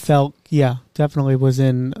ways. That felt, yeah, definitely was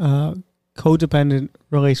in codependent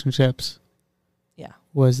relationships. Yeah.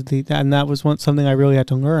 And that was something I really had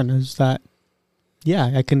to learn, is that,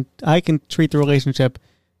 yeah, I can treat the relationship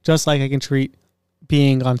just like I can treat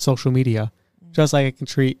being on social media, just like I can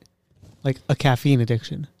treat like a caffeine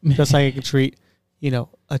addiction, just like I can treat, you know,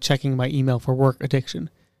 a checking my email for work addiction.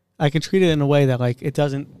 I can treat it in a way that like it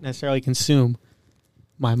doesn't necessarily consume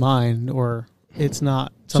my mind, or it's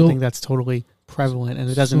not something that's totally prevalent, and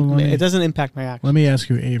it doesn't impact my actions. Let me ask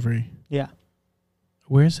you, Avery. Yeah.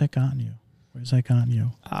 Where's that gotten you?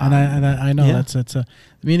 And I know that's a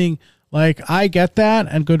meaning. Like, I get that,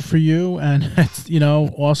 and good for you, and it's,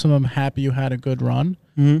 awesome. I'm happy you had a good run.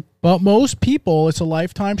 Mm-hmm. But most people, it's a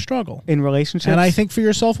lifetime struggle in relationships. And I think for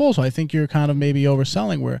yourself also, I think you're kind of maybe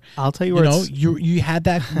overselling. Where I'll tell you, where you had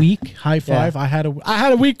that week. High five. Yeah. I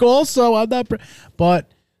had a week also. I'm not,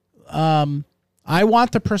 but I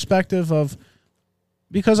want the perspective of,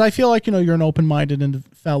 because I feel like you're an open-minded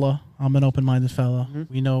fella. I'm an open-minded fella.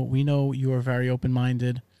 Mm-hmm. We know you are very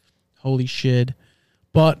open-minded. Holy shit!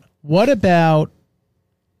 But what about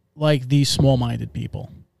like these small-minded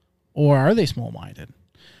people? Or are they small-minded?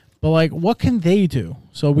 But like, what can they do?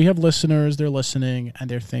 So we have listeners, they're listening and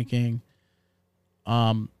they're thinking,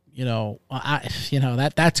 that's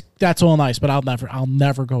all nice, but I'll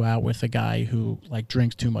never go out with a guy who like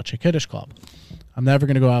drinks too much at Kiddush Club. I'm never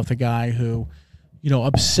going to go out with a guy who,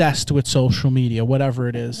 obsessed with social media, whatever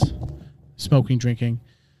it is, smoking, drinking.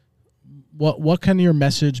 What can your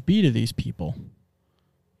message be to these people?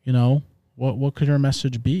 What could your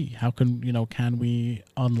message be? How can we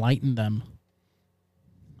enlighten them?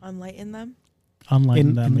 Enlighten them?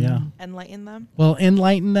 Enlighten them, yeah. Enlighten them? Well,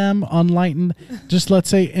 enlighten them, just let's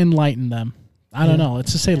say enlighten them. I don't know.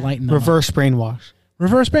 Let's just say lighten them. Reverse brainwash.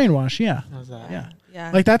 Reverse brainwash, yeah. How's that?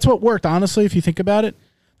 Yeah. Like, that's what worked, honestly, if you think about it.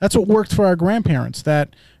 That's what worked for our grandparents,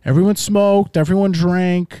 that everyone smoked, everyone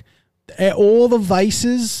drank. All the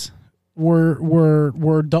vices were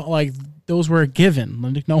like, those were a given.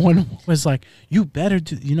 Like, no one was like, you better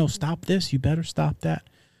do, stop this, you better stop that.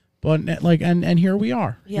 But like, and here we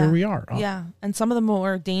are. Yeah. Here we are. Yeah. And some of the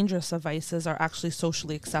more dangerous of vices are actually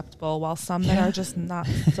socially acceptable, while some that are just not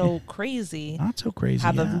so crazy. Not so crazy.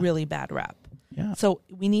 Have a really bad rep. Yeah. So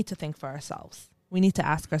we need to think for ourselves. We need to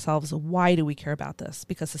ask ourselves, why do we care about this?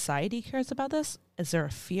 Because society cares about this? Is there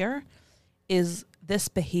a fear? Is this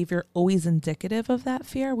behavior always indicative of that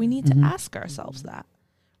fear? We need to ask ourselves that.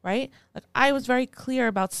 Right? Like, I was very clear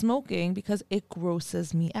about smoking because it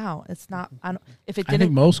grosses me out. It's not, I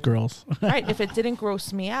think most girls. Right. If it didn't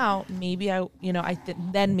gross me out, maybe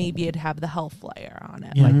then maybe it'd have the health layer on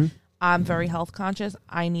it. Yeah. Like, I'm very health conscious.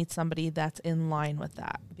 I need somebody that's in line with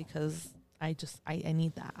that, because I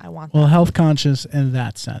need that. I want Well, that. health conscious in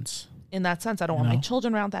that sense. In that sense, I don't want my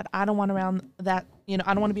children around that. I don't want around that. I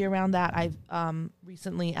don't want to be around that. I've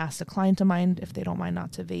recently asked a client of mine if they don't mind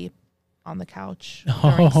not to vape on the couch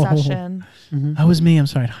during session. That was me. I'm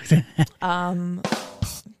sorry.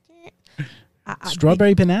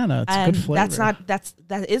 Strawberry banana. It's a good flavor.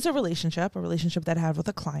 That is a relationship that I had with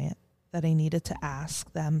a client that I needed to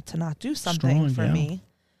ask them to not do something for me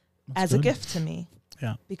as a gift to me.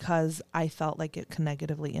 Yeah. Because I felt like it could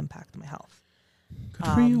negatively impact my health. Good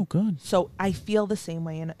for you. Good. So I feel the same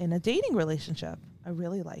way in a dating relationship. I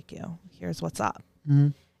really like you. Here's what's up.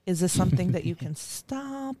 Is this something that you can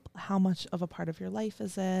stop? How much of a part of your life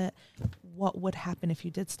is it? What would happen if you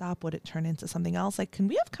did stop? Would it turn into something else? Like, can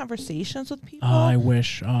we have conversations with people? I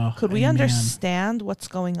wish. Could we understand what's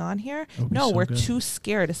going on here? No, we're too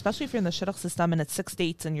scared, especially if you're in the shidduch system and it's 6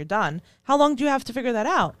 dates and you're done. How long do you have to figure that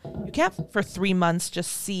out? You can't for 3 months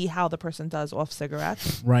just see how the person does off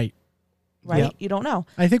cigarettes. Right. Yep. You don't know.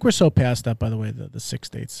 I think we're so past that, by the way, the 6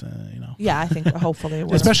 dates, Yeah, I think hopefully it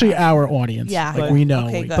will. Especially our audience. Yeah. Like, we know.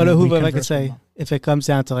 Okay, but Ahuva, like I say, if it comes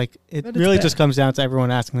down to like, it really just comes down to everyone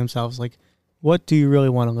asking themselves, like, what do you really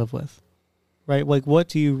want to live with? Right? Like, what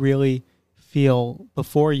do you really feel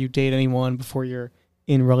before you date anyone, before you're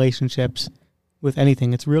in relationships with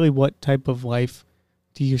anything? It's really, what type of life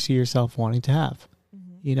do you see yourself wanting to have?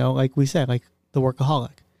 Like we said, like the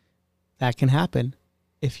workaholic. That can happen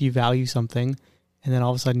if you value something, and then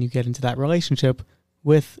all of a sudden you get into that relationship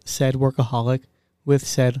with said workaholic, with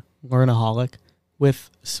said learnaholic,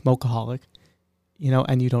 with smokeaholic,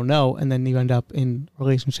 and you don't know, and then you end up in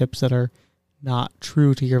relationships that are not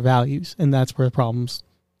true to your values, and that's where problems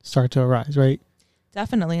start to arise, right?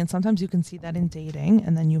 Definitely, and sometimes you can see that in dating,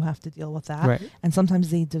 and then you have to deal with that. Right. And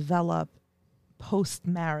sometimes they develop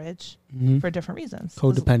post-marriage for different reasons.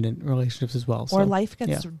 Codependent relationships as well. Or life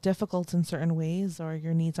gets difficult in certain ways, or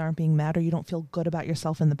your needs aren't being met, or you don't feel good about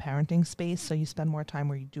yourself in the parenting space, so you spend more time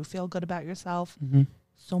where you do feel good about yourself.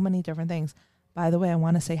 So many different things. By the way, I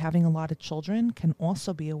want to say having a lot of children can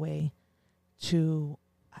also be a way to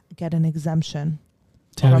get an exemption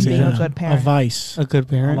from Tell being you a that. good A parent. vice. A good A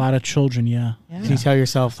parent. lot of children, yeah. Yeah. You tell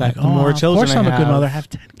yourself that Like, the more of children course I'm I a good have, mother. I have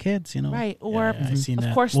 10 kids, you know. Right. Yeah, Or I've seen of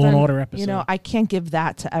that. course, Law and they're- Order episode. you know, I can't give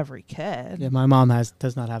that to every kid. Yeah, my mom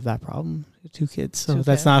does not have that problem. 2 kids, so 2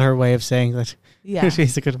 that's kids. not her way of saying that Yeah.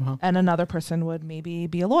 she's a good mom. And another person would maybe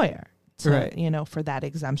be a lawyer, to, Right. you know, for that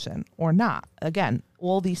exemption or not. Again,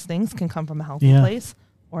 all these things can come from a healthy Yeah. place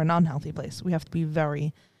or an unhealthy place. We have to be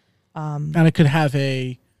very, And it could have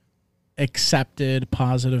a accepted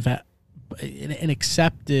positive, an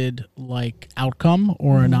accepted like outcome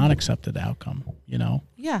or a non-accepted outcome. You know,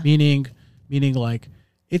 yeah, meaning like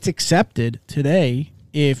it's accepted today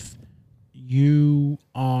if you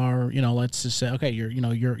are, you know, let's just say, okay,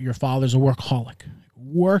 your father's a workaholic,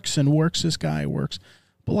 works. This guy works,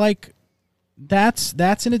 but like that's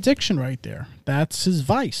an addiction right there. That's his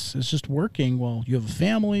vice. It's just working. Well, you have a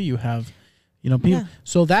family, you have, you know, people. Yeah.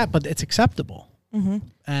 So but it's acceptable. hmm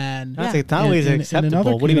And Not, Yeah. not only is it In acceptable.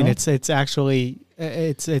 another, What do you mean? know, It's actually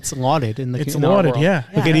it's lauded in the It's in our lauded, world. yeah.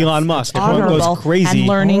 Look at Yeah. Elon Musk. Everyone honorable goes crazy. and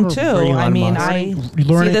learning too. for Elon I mean, Musk. I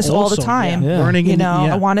learning see this all the also, time. Yeah. Learning, You in- know,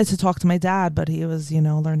 yeah. I wanted to talk to my dad, but he was, you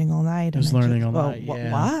know, learning all night. He was and I learning just- all oh, night, wha-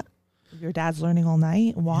 yeah. What? Your dad's learning all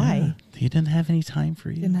night? Why? Yeah. He didn't have any time for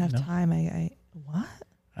you. Didn't have you know? time. I what?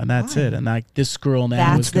 And that's Why? it. And like this girl now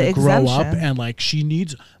That's is going to the grow up exemption. and like she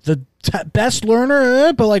needs the best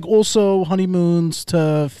learner, but like also honeymoons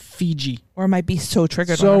to Fiji. Or might be so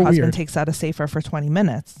triggered So when her husband weird. takes out a safer for 20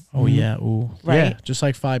 minutes. Oh yeah, ooh, Right? yeah, just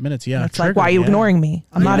like 5 minutes. Yeah, And it's like, triggered, why are you yeah. ignoring me?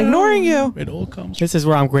 I'm not Yeah. ignoring you. It all comes. This is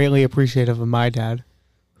where I'm greatly appreciative of my dad,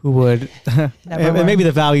 who would, Never and maybe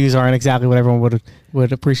the values aren't exactly what everyone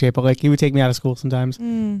would appreciate, but like he would take me out of school sometimes.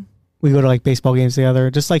 Mm. We go to like baseball games together,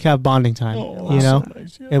 just like have bonding time. Oh, you know, so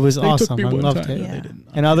nice, yeah. it was They took awesome. me I one loved time it. and Yeah. they didn't.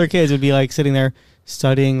 And other kids would be like sitting there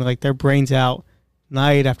studying like their brains out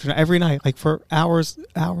night after night, every night, like for hours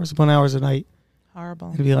upon hours a night. Horrible.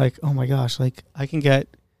 And be like, oh my gosh, like I can get,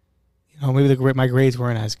 you know, maybe my grades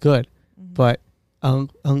weren't as good, Mhm. but a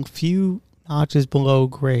few notches below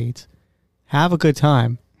grades. Have a good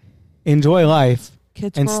time, enjoy life,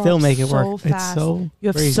 Kids and grow still up make it so work. It's fast. so You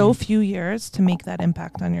have crazy. so few years to make that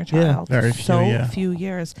impact on your Yeah. child. Very few, so yeah. few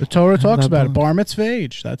years. The Torah talks that about it. bond. Bar mitzvah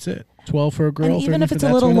age. That's it. 12 for a girl. And even 13 if for- it's a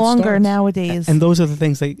that's little when it longer starts. nowadays. And those are the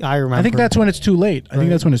things that I remember. I think that's when it's too late. I Right. think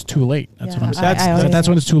that's when it's too late. That's Yeah, what I'm saying. I always- That's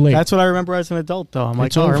when it's too late. That's what I remember as an adult, though. I'm like,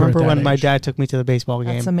 It's oh, I over at remember that when my age. dad took me to the baseball That's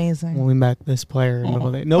game when amazing. we met this player. In the middle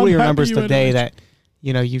of the day. I'm Nobody happy remembers you the had day age. that,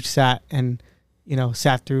 you know, you sat and, you know,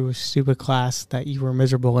 sat through a stupid class that you were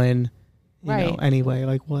miserable in, you know, Right. anyway.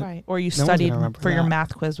 Like, what? Right. Or you No one's studied gonna remember for your that.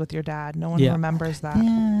 math quiz with your dad. No one Yeah. remembers that.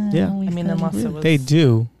 Yeah. I mean, unless it was. They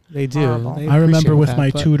do. They do. Horrible. They I remember appreciate with that, my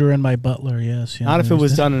but tutor and my butler. Yes. Yeah, Not if it there's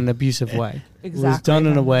was that. done in an abusive way. Exactly. It was done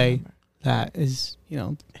in I a way remember. that is, you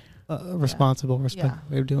know, a responsible, respectful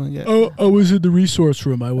way of doing it. Oh, I was in the resource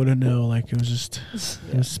room. I wouldn't know. Like it was just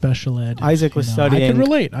it was special ed. Isaac was I studying- could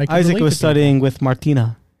relate. I could Isaac relate was to studying with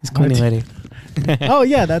Martina, his cleaning lady. people. Oh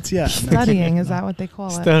yeah, that's yeah. Studying, is that what they call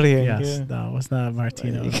it? Studying. Yes, yeah. no, it was not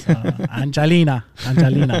Martina. It was, Angelina.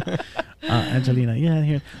 Angelina. Yeah,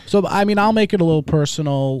 here. So, I mean, I'll make it a little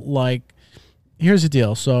personal. Like, here's the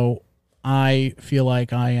deal. So, I feel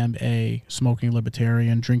like I am a smoking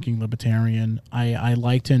libertarian, drinking libertarian. I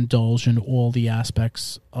like to indulge in all the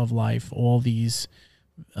aspects of life, all these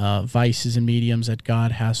vices and mediums that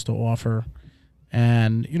God has to offer.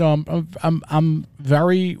 And you know, I'm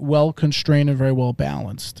very well constrained and very well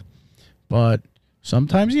balanced. But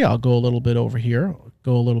sometimes, yeah, I'll go a little bit over here,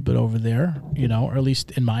 go a little bit over there, you know, or at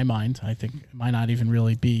least in my mind, I think it might not even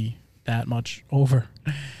really be that much over.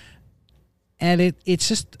 And it's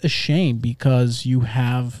just a shame because you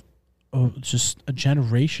have just a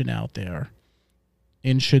generation out there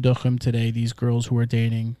in Shidduchim today, these girls who are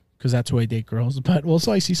dating, because that's who I date girls, but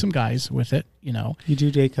also I see some guys with it, you know. You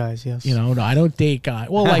do date guys, yes. You know, no, I don't date guys.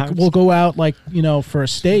 Well, like we'll go out, like you know, for a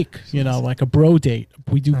steak. You know, like a bro date.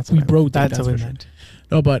 We bro date. That's what we for sure. meant.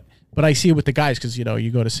 No, but I see it with the guys because you know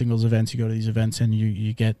you go to singles events, you go to these events, and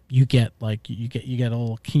you get a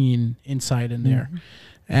little keen insight in there,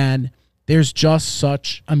 and there's just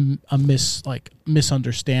such a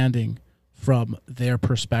misunderstanding from their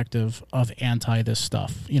perspective of anti this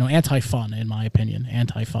stuff. You know, anti fun, in my opinion,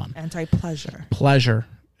 anti fun. Anti-pleasure. Pleasure.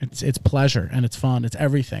 It's pleasure and it's fun. It's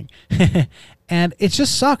everything. And it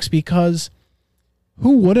just sucks because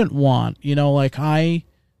who wouldn't want, you know, like my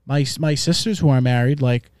sisters who are married,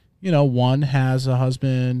 like, you know, one has a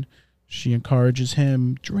husband, she encourages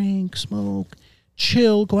him, drink, smoke,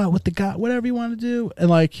 chill, go out with the guy, whatever you want to do. And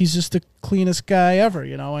like, he's just the cleanest guy ever,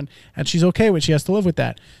 you know, and she's okay with, she has to live with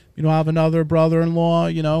that. You know, I have another brother-in-law,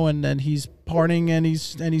 you know, and he's partying and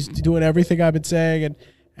he's doing everything I've been saying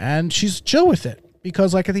and she's chill with it.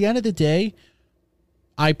 because like at the end of the day,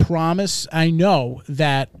 I know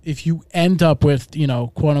that if you end up with, you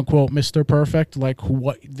know, quote unquote Mr. Perfect, like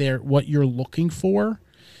what you're looking for,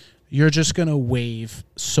 you're just going to waive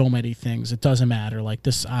so many things. It doesn't matter. Like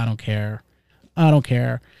this, I don't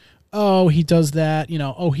care. Oh, he does that. You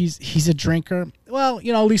know, oh, he's a drinker. Well,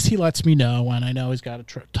 you know, at least he lets me know, and I know he's got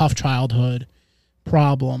a tough childhood,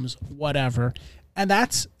 problems, whatever. And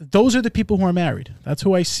those are the people who are married. That's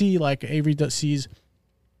who I see. Like Avery sees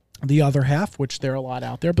the other half, which there are a lot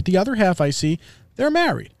out there, but the other half I see, they're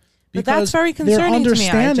married. But that's very concerning to me,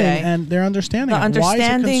 RJ. And they're understanding. The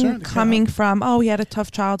understanding coming from, oh, he had a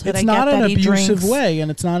tough childhood. It's not an abusive way, and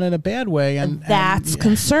it's not in a bad way. And that's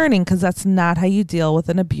concerning, because that's not how you deal with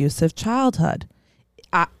an abusive childhood.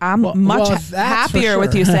 I'm much happier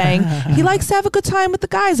with you saying he likes to have a good time with the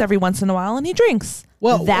guys every once in a while, and he drinks.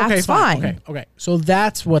 Well, that's okay, fine. Okay. So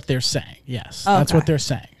that's what they're saying. Yes, that's what they're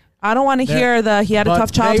saying. I don't want to hear he had a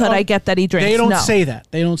tough childhood. I get that he drinks. They don't say that.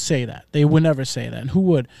 They don't say that. They would never say that. And who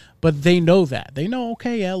would? But they know that. They know,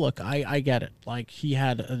 okay, yeah, look, I get it. Like, he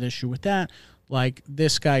had an issue with that. Like,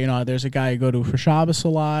 this guy, you know, there's a guy I go to for Shabbos a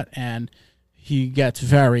lot, and he gets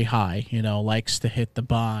very high, you know, likes to hit the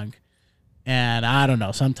bong. And I don't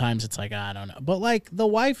know. Sometimes it's like, I don't know. But, like, the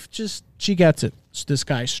wife she gets it. This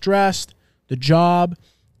guy's stressed, the job,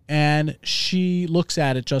 and she looks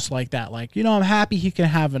at it just like that. Like, you know, I'm happy he can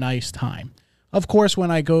have a nice time. Of course,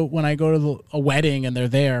 when I go to a wedding and they're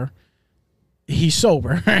there, he's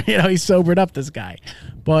sober. You know, he's sobered up, this guy.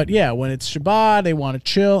 But yeah, when it's Shabbat, they want to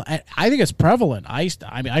chill. And I think it's prevalent. I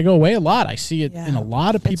mean, I go away a lot. I see it in a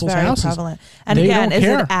lot of people's houses. Prevalent. And again, is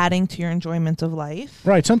it adding to your enjoyment of life?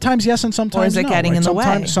 Right. Sometimes yes, and sometimes no. Or is it getting in the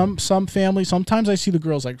way? Some families. Sometimes I see the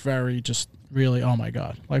girls like very just really. Oh my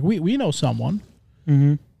God! Like we know someone.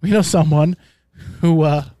 Mm-hmm. We know someone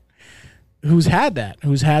who's had that,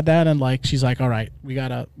 and like she's like, all right, we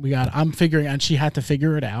gotta. I'm figuring, and she had to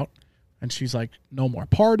figure it out, and she's like, no more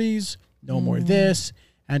parties, no more this,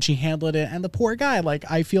 and she handled it. And the poor guy, like,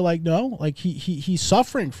 I feel like no, like he's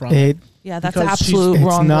suffering from it. Yeah, that's the absolute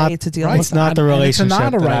wrong way to deal with. It's not the relationship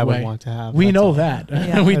that I would want to have. We know that.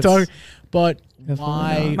 Yeah, we talk, but.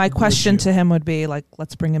 My question to him would be like,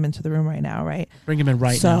 let's bring him into the room right now, right? Bring him in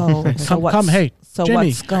now. Come, hey, so Jimmy.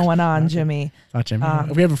 What's going on, Jimmy? Not Jimmy.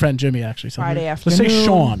 We have a friend, Jimmy, actually. So Friday afternoon. Let's say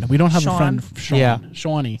Sean. We don't have a friend, Sean. Yeah.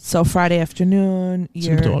 Shawnee. So Friday afternoon,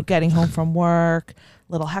 you're getting home from work,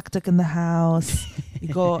 a little hectic in the house. You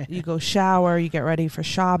go shower, you get ready for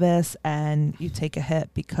Shabbos, and you take a hit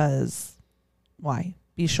because why?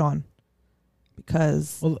 Be Sean.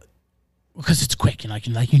 Because it's quick, and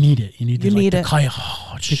you need it. You need it.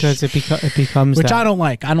 Because it becomes which I don't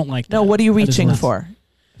like. I don't like that. No, what are you reaching for?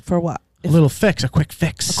 For what? A little fix, a quick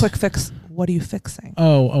fix. A quick fix. What are you fixing?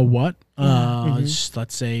 Oh, a what? Just,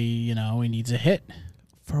 let's say, you know, he needs a hit.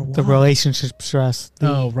 For what? The relationship stress.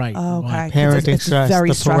 Right. Okay. Parenting stress.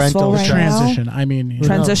 Very the parental right transition. Now. I mean,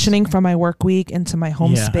 transitioning from my work week into my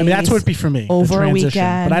home space. I mean, that's what it'd be for me. Over a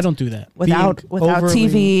weekend, but I don't do that. Without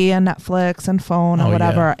TV and Netflix and phone or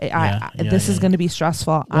whatever. This is going to be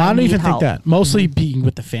stressful. Well, I don't even think that. Mostly being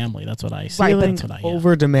with the family. That's what I see. Feeling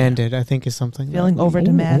over-demanded, I think, is something. Feeling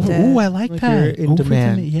over-demanded. Ooh, I like that. You're in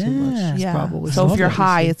demand. Yeah. So if you're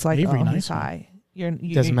high, it's like, he's high.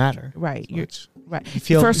 It doesn't matter. Right. Right.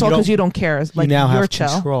 First of all, because you don't care. Like, you now have chill.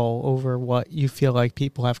 control over what you feel like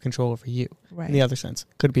people have control over you. Right. In the other sense.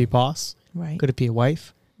 Could it be a boss? Right. Could it be a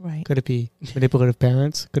wife? Right. Could it be manipulative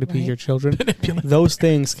parents? Could it be your children? Those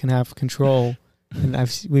things can have control. And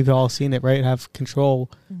we've all seen it, right? Have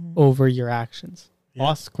control over your actions. Yeah.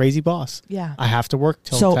 Boss, crazy boss. Yeah. I have to work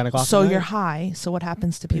till 10 o'clock. So you're high. So what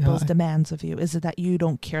happens to people's demands of you? Is it that you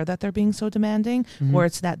don't care that they're being so demanding? Or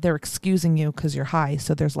it's that they're excusing you because you're high,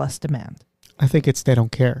 so there's less demand? I think it's they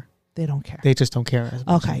don't care. They don't care. They just don't care as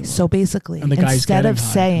much. Okay, so basically, instead of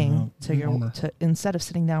saying instead of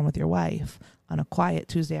sitting down with your wife on a quiet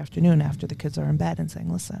Tuesday afternoon after the kids are in bed and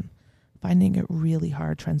saying, listen, finding it really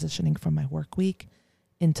hard transitioning from my work week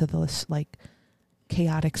into this like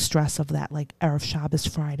chaotic stress of that like Erev Shabbos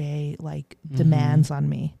Friday like demands on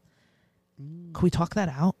me. Can we talk that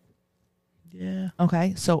out? Yeah.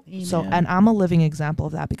 Okay. So and I'm a living example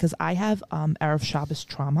of that because I have Erev Shabbos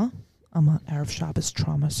trauma. I'm an Erev Shabbos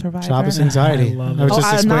trauma survivor. Shabbos anxiety. I was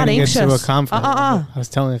just explaining it to a conference. I was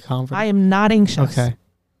telling a conference. I am not anxious. Okay.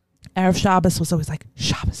 Erev Shabbos was always like,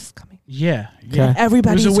 Shabbos is coming. Yeah. Okay.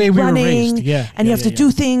 Everybody's It was the way we were running, raised. Yeah. and you have to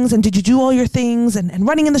do things. And did you do all your things? And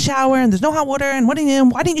running in the shower, and there's no hot water. And why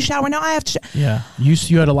didn't you shower? Now I have to. Yeah.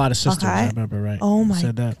 You had a lot of sisters. Okay. I remember, right? Oh You my!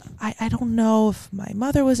 said that. I don't know if my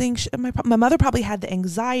mother was anxious. My mother probably had the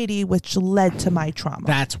anxiety, which led to my trauma.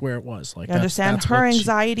 That's where it was. Like you understand? that's Her what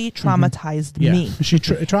anxiety traumatized Yeah. me. She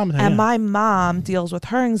traumatized. And yeah. my mom deals with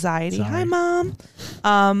her anxiety. Sorry. Hi, Mom.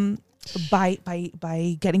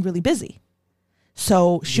 By getting really busy.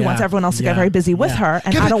 So she wants everyone else to get very busy with her,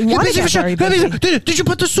 and I don't want to get very busy. Did you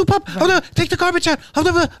put the soup up? Take the garbage out.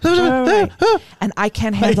 Right. And I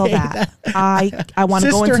can't handle that. I want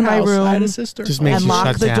to go into my I had room a sister. Just makes and you lock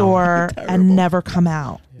shut the down. door and never come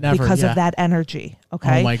out Never, because yeah. of that energy.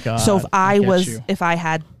 Okay. Oh my God. So if I get you. if I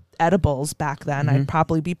had edibles back then, I'd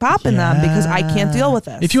probably be popping them because I can't deal with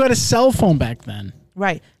this. If you had a cell phone back then,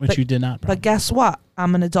 right, which you did not. But Probably. guess what?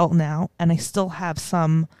 I'm an adult now, and I still have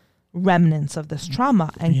some remnants of this trauma.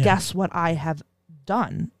 And Yeah. guess what I have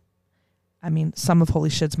done? I mean, some of Holy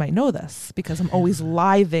Shids might know this because I'm always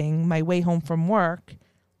living my way home from work,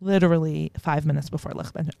 literally 5 minutes before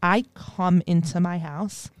Lich Ben. I come into my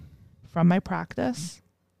house from my practice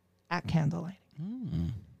at candlelight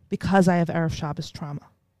because I have Erev Shabbos trauma.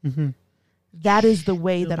 Mm-hmm. That is the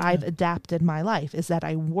way that I've adapted my life, is that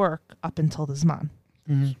I work up until the Zman.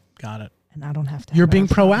 Mm-hmm. Got it. And I don't have to. You're have being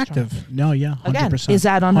Erev Shabbos trauma. proactive. No, yeah, 100%. Again, is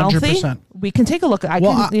that unhealthy? 100%. We can take a look.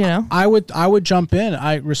 I would jump in.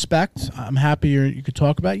 I respect. I'm happy you could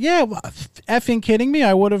talk about it. Yeah, effing kidding me.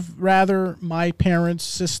 I would have rather my parents,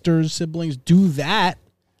 sisters, siblings do that.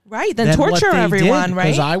 Right, then than what torture they everyone, did, right?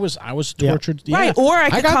 Because I was tortured. Yeah. Right, or I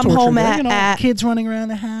could got come tortured home there, at kids running around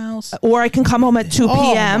the house. or I can come home at 2 Oh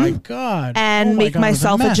my p.m. God. and Oh my make God, it was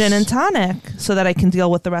myself a mess. gin and tonic so that I can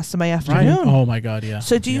deal with the rest of my Right? afternoon. Oh my God, yeah.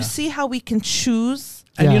 So do you Yeah. see how we can choose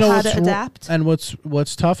And you know how what's to adapt? And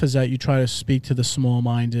what's tough is that you try to speak to the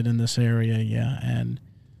small-minded in this area, yeah. And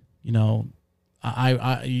you know,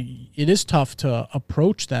 it is tough to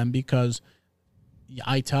approach them because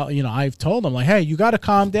I've told them like, hey, you got to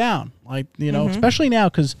calm down, like especially now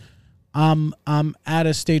because I'm at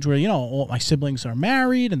a stage where all my siblings are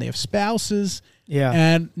married and they have spouses. Yeah.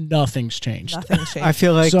 And nothing's changed. Nothing's changed. I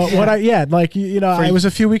feel like I was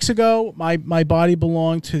a few weeks ago. My body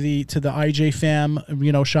belonged to the IJ fam.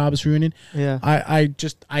 Shabbos reunion. Yeah.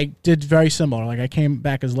 I did very similar. Like I came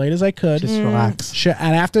back as late as I could. Just relax.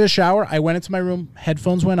 And after the shower, I went into my room.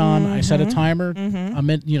 Headphones went on. I set a timer. A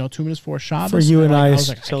minute, 2 minutes before Shabbos. For you and I was as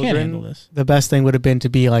like, I can't handle children, this. the best thing would have been to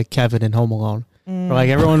be like Kevin in Home Alone. Where like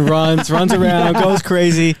everyone runs around, goes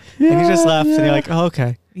crazy, and he just laughs, and you're like, oh,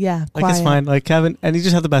 okay. Yeah, Like it's quiet. fine. Like Kevin, and you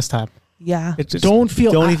just have the best time. Yeah. It just Don't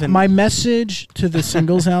feel. even. My message to the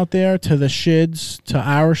singles out there, to the shids, to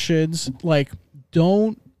our shids, like,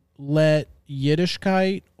 don't let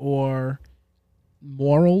Yiddishkeit or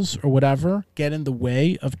morals or whatever get in the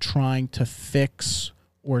way of trying to fix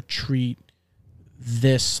or treat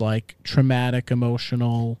this like traumatic,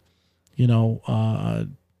 emotional,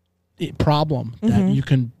 problem that you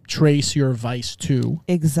can trace your vice to,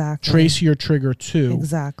 Exactly. trace your trigger to.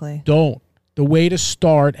 Exactly. Don't. The way to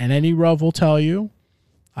start, and any Rav will tell you,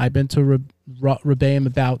 I've been to Rebbeim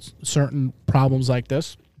about certain problems like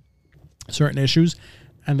this, certain issues,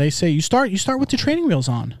 and they say you start with the training wheels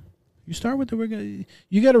on. You start with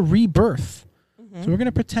you got a rebirth. So we're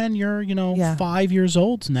gonna pretend you're 5 years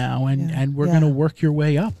old now, and we're gonna work your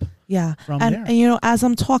way up. Yeah. From there. And as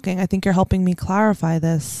I'm talking, I think you're helping me clarify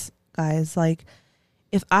this, guys. Like,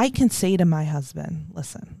 if I can say to my husband,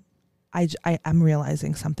 listen, I'm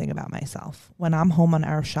realizing something about myself. When I'm home on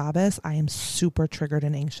Erev Shabbos, I am super triggered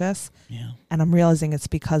and anxious. Yeah. And I'm realizing it's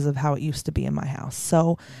because of how it used to be in my house.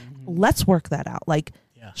 So let's work that out. Like,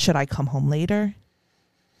 should I come home later?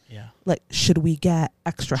 Yeah. Like, should we get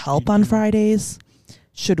extra help on Fridays?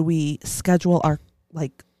 Should we schedule our,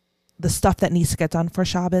 the stuff that needs to get done for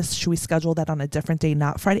Shabbos? Should we schedule that on a different day,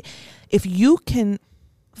 not Friday? If you can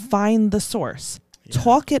find the source,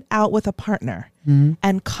 talk it out with a partner,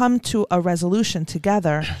 and come to a resolution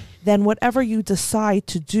together, then whatever you decide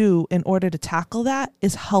to do in order to tackle that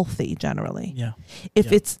is healthy generally. Yeah.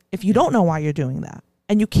 If you don't know why you're doing that,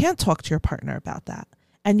 and you can't talk to your partner about that,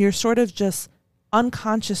 and you're sort of just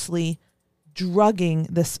unconsciously drugging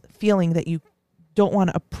this feeling that you don't want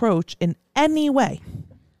to approach in any way,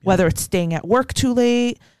 whether it's staying at work too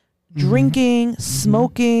late, drinking,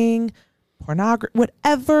 smoking, pornography,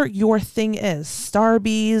 whatever your thing is,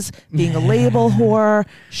 Starbies, being a label whore,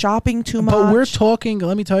 shopping too much. But we're talking,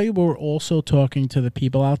 let me tell you, we're also talking to the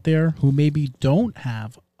people out there who maybe don't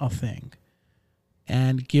have a thing.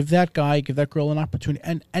 And give that girl an opportunity.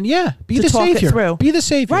 And be To the talk it savior. through. Be the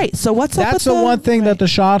savior. Right. So what's up with That's the one thing that right. the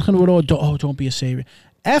shadchan would don't be a savior.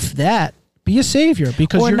 F that. Be a savior,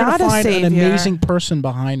 because Or you're going not to a find an savior. amazing person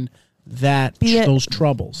behind that those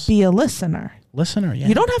troubles. Be a listener. Listener, yeah.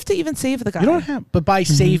 You don't have to even save the guy. You don't have, but by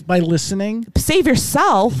by listening, Save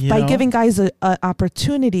yourself You by know? giving guys a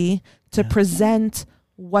opportunity to present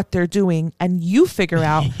what they're doing, and you figure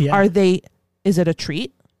out Yeah. is it a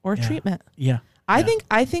treat or a Yeah. treatment? yeah. I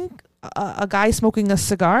think a guy smoking a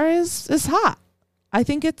cigar is hot. I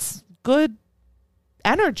think it's good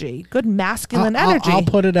energy, good masculine energy. I'll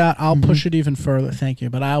put it out. I'll push it even further. Thank you,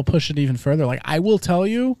 but I'll push it even further. Like, I will tell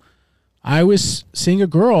you, I was seeing a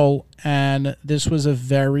girl, and this was a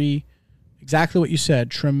very, exactly what you said,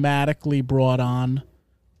 traumatically brought on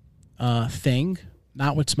thing.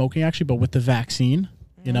 Not with smoking, actually, but with the vaccine.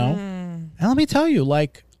 You know, and let me tell you,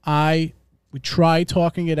 like, we tried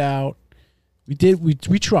talking it out. We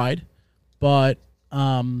tried, but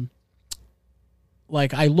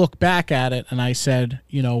like, I look back at it and I said,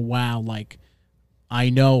 you know, wow, like, I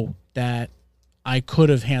know that I could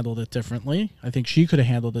have handled it differently. I think she could have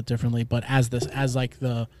handled it differently, but as like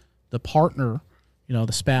the partner, you know,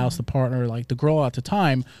 the spouse, the partner, like the girl at the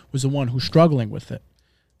time was the one who's struggling with it.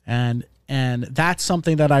 And that's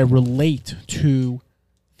something that I relate to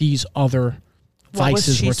these other What was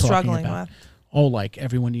vices she we're talking struggling about. with? Oh, like,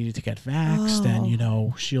 everyone needed to get vaxxed, and, you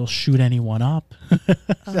know, she'll shoot anyone up.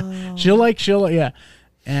 She'll yeah.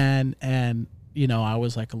 And, you know, I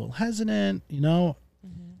was like a little hesitant, you know.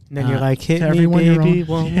 And then you're like, hit to me, everyone your baby, own.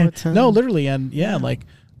 one more time. No, literally. And like,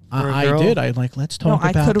 For a I girl? did. I like, let's No, talk I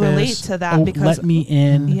about could this. relate to that Oh, because- let me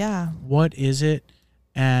in. Yeah. What is it?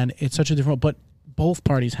 And it's such a different, but both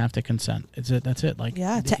parties have to consent. That's it. Like,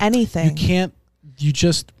 Yeah, to anything. you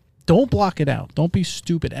just don't block it out. Don't be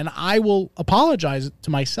stupid. And I will apologize to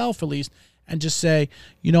myself, at least, and just say,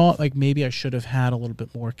 you know what, like, maybe I should have had a little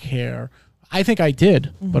bit more care. I think I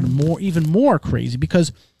did, but even more crazy,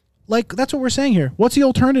 because, like, that's what we're saying here. What's the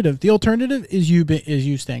alternative? The alternative is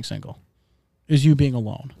you staying single, is you being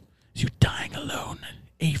alone, is you dying alone at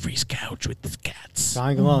Avery's couch with his cats.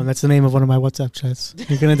 Dying alone. That's the name of one of my WhatsApp chats.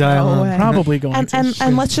 You're going to die No alone. way. Probably going and to.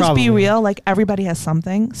 and let's just be Probably. real. Like, everybody has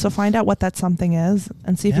something, so find out what that something is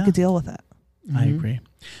and see if you Yeah. could deal with it. I agree.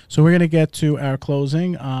 So we're going to get to our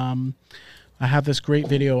closing. I have this great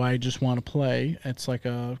video I just want to play. It's like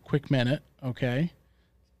a quick minute, okay?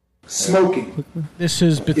 Smoking. This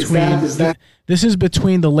is between this is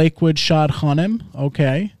between the Lakewood Shad Hanem,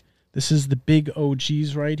 okay? This is the big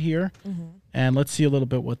OGs right here. And let's see a little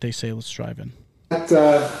bit what they say. Let's drive in.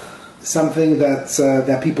 That something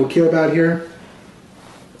that people care about here.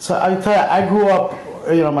 So I tell you, I grew up.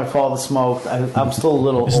 You know, my father smoked. I'm still a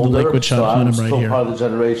little This is the older, Liquid so Shot I'm Hunnam right still here. part of the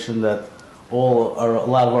generation that a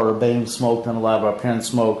lot of our Rebbeim smoked and a lot of our parents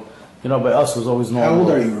smoked. You know, by us it was always normal. How old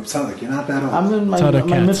are you? It sounds like you're not that old. I'm in my Tzaddik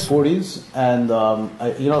mid cats. 40s,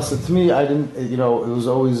 and you know, so to me, I didn't. You know, it was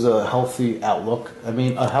always a healthy outlook. I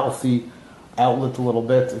mean, a healthy outlet a little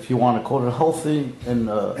bit, if you want to call it healthy. And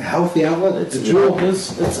A healthy outlet. it's It's you know, true.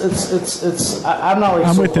 it's. I'm not like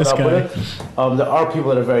I'm so with this caught up guy. with it. There are people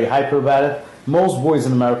that are very hyper about it. Most boys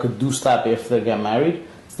in America do stop after they get married.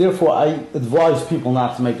 Therefore, I advise people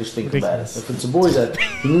not to make a stink about it. If it's a boy that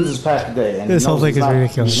he needs his pack a day and This he whole knows thing he's is not-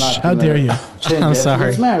 ridiculous. he's not How gonna dare you. change I'm it. sorry.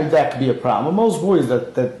 If he's married, that could be a problem. But most boys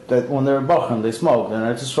that when they're bucking, they smoke. They're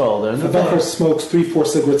not just roll. They're in The the Becher bed. smokes 3-4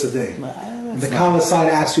 cigarettes a day. The Khalasad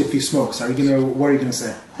asks you if he smokes. What are you gonna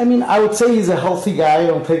say? I mean, I would say he's a healthy guy.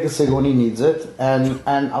 He'll take a cigarette when he needs it, and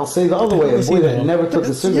I'll say the other way. A boy that never took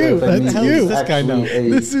a cigarette that That's needs you. is This guy knows. actually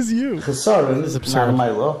a This is you. chesaron, is not absurd. a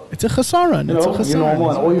milo. It's a chasaran. You It's a know, you're normal,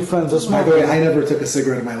 and chasaran. all your friends are By the way, smoking. I never took a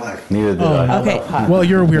cigarette in my life. Neither did I. Okay. Well,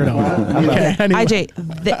 you're a weirdo. Okay. Anyway.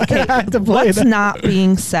 IJ, okay, I had to play what's that. not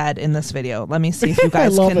being said in this video? Let me see if you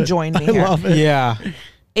guys love can it. join me I here. love it. Yeah.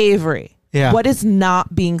 Avery, Yeah. what is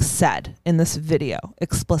not being said in this video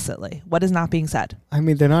explicitly? What is not being said? I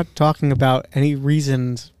mean, they're not talking about any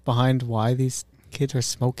reasons behind why these kids are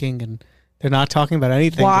smoking, and they're not talking about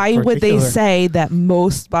anything. Why would they particular. say that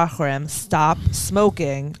most Bahrain stop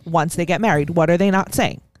smoking once they get married? What are they not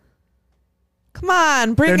saying? Come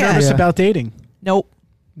on, bring They're it. nervous Yeah. about dating. Nope.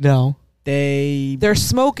 No. They're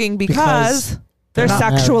smoking because they're not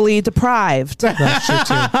married. sexually deprived. That's true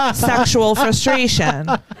too. Sexual frustration.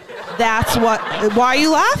 That's what. Why are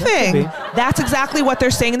you laughing? Could That's exactly what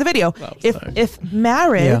they're saying in the video. If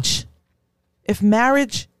marriage, if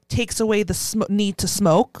marriage takes away the need to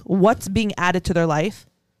smoke, what's being added to their life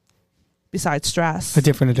besides stress? A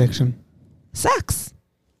different addiction. Sex.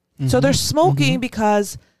 So they're smoking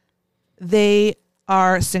because they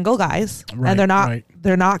are single guys Right, and right.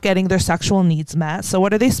 they're not getting their sexual needs met. So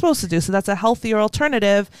what are they supposed to do? So that's a healthier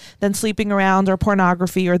alternative than sleeping around or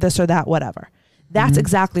pornography or this or that, whatever. That's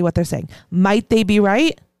exactly what they're saying. Might they be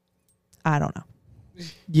right? I don't know.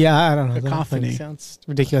 Yeah, I don't know. The The whole thing cacophony. sounds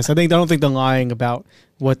ridiculous. I don't think they're lying about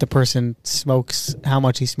what the person smokes, how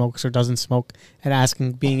much he smokes or doesn't smoke,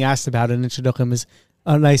 and being asked about it in shidduchim is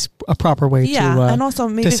a proper way And also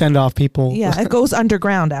maybe to send off people. Yeah, it goes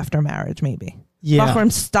underground after marriage, maybe. Yeah.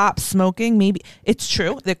 Bachram stop smoking, maybe. It's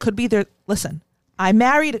true. There could be Listen, I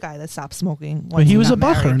married a guy that stopped smoking. But he was a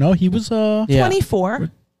got bacher, married. no? He was 24.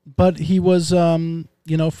 but he was from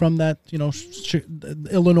that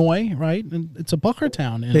Illinois, right? And it's a bacher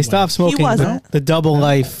town. They stopped smoking. wasn't. The double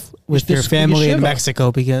life with He's their the family in yeshiva.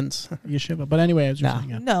 Mexico begins. Yeshiva. But anyway, I was just saying,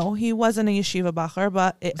 yeah. No, he wasn't a yeshiva bacher,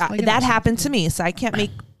 but like an that accident. happened to me, so I can't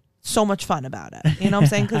make so much fun about it. You know what I'm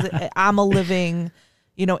saying? Because I'm a living,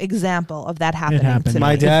 example of that happening happened. to me.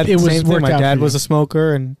 My dad, It was same thing. worked My out dad for was you. a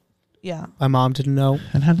smoker, and Yeah. my mom didn't know,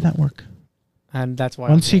 And how did that work? and that's why.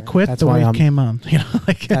 Once I'm he here. quit, that's the why way I'm, it came on.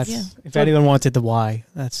 That's Yeah. if anyone wanted the why.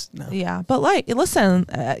 That's no. Yeah, but listen,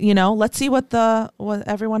 let's see what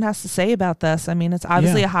everyone has to say about this. I mean, it's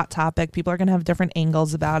obviously Yeah. a hot topic. People are going to have different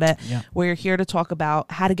angles about it. Yeah. We're here to talk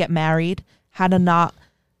about how to get married, how to not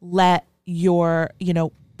let your,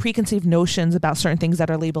 preconceived notions about certain things that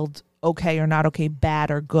are labeled okay or not okay, bad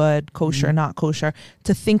or good, kosher or not kosher,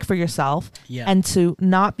 to think for yourself Yeah. and to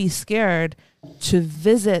not be scared to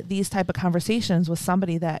visit these type of conversations with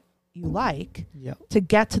somebody that you like, Yeah. to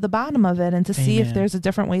get to the bottom of it and to see if Amen. there's a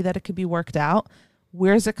different way that it could be worked out.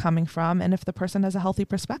 Where's it coming from? And if the person has a healthy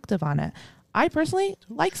perspective on it. I personally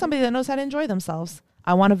like somebody that knows how to enjoy themselves.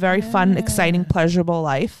 I want a very fun, exciting, pleasurable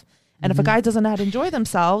life. And if a guy doesn't know how to enjoy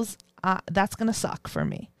themselves, that's going to suck for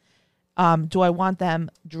me. Do I want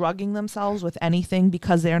them drugging themselves with anything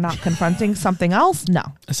because they're not confronting something else? No.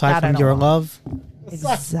 Aside That I from don't your want. love,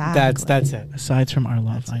 Exactly. that's it. Aside from our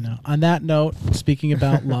love, I know. On that note, speaking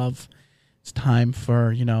about love, it's time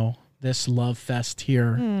for this love fest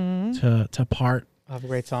here to part. I have a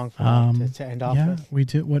great song for that to end off Yeah, with. we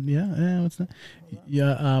do. What? Yeah. What's that?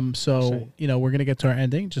 Yeah. So we're gonna get to our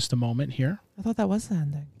ending. Just a moment here. I thought that was the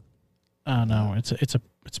ending. Oh no, it's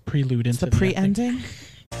a prelude It's into the pre-ending.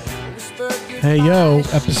 Hey yo,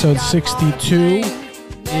 episode 62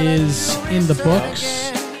 is in the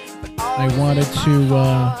books. I wanted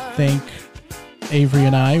to thank Avery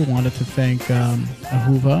and I wanted to thank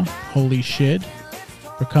Ahuva, Holy Shit,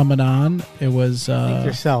 for coming on. It was Thank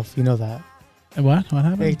yourself. You know that. what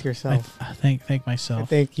happened? Thank yourself. I thank myself.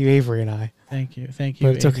 Thank you, Avery and I. Thank you.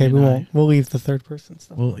 But it's Avery okay. and We I. won't. We'll leave the third person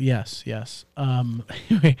stuff. Well, yes.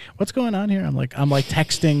 Anyway, what's going on here? I'm like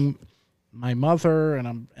texting my mother,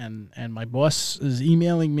 and my boss is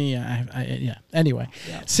emailing me. Yeah. Anyway,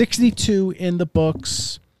 62 in the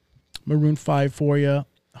books. Maroon 5 for you.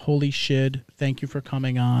 Holy shit! Thank you for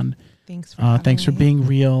coming on. Thanks for having Thanks for me. being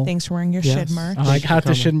real. Thanks for wearing your Yes. shit merch. I Thank you got for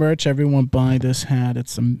the coming. shit merch. Everyone buy this hat.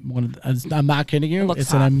 It's I'm not kidding you. It looks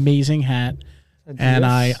It's an hot. amazing hat. And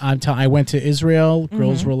I went to Israel.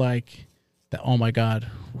 Girls were like, "Oh my god!"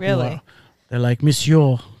 Really? Wow. They're like,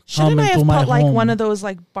 "Monsieur, Shouldn't come I have into my put like home." one of those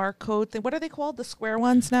like barcode what are they called? The square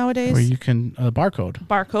ones nowadays? Where you can barcode.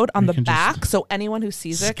 Barcode on you the can just back, so anyone who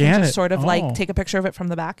sees it scan can just it. sort of Oh. like take a picture of it from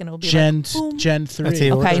the back, and it'll be Gen like, boom. Gen 3. That's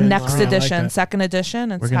it. Okay, Wow. next I like edition, that. second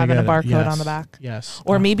edition, it's We're gonna having a get it. barcode Yes. on the back. Yes.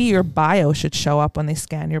 Or maybe your bio should show up when they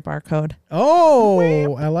scan your barcode. Oh,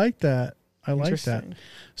 I like that. I like that. Interesting.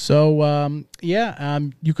 So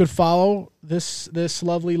you could follow this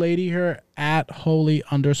lovely lady here at holy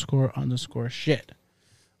 _ shit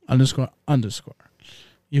 _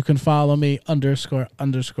 You can follow me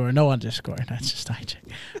 _ no underscore. That's just I check.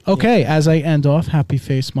 Okay, as I end off, happy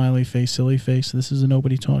face, smiley face, silly face. This is a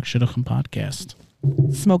Nobody Talks Shidduchim podcast.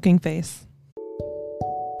 Smoking face.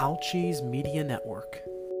 Ouchies Media Network.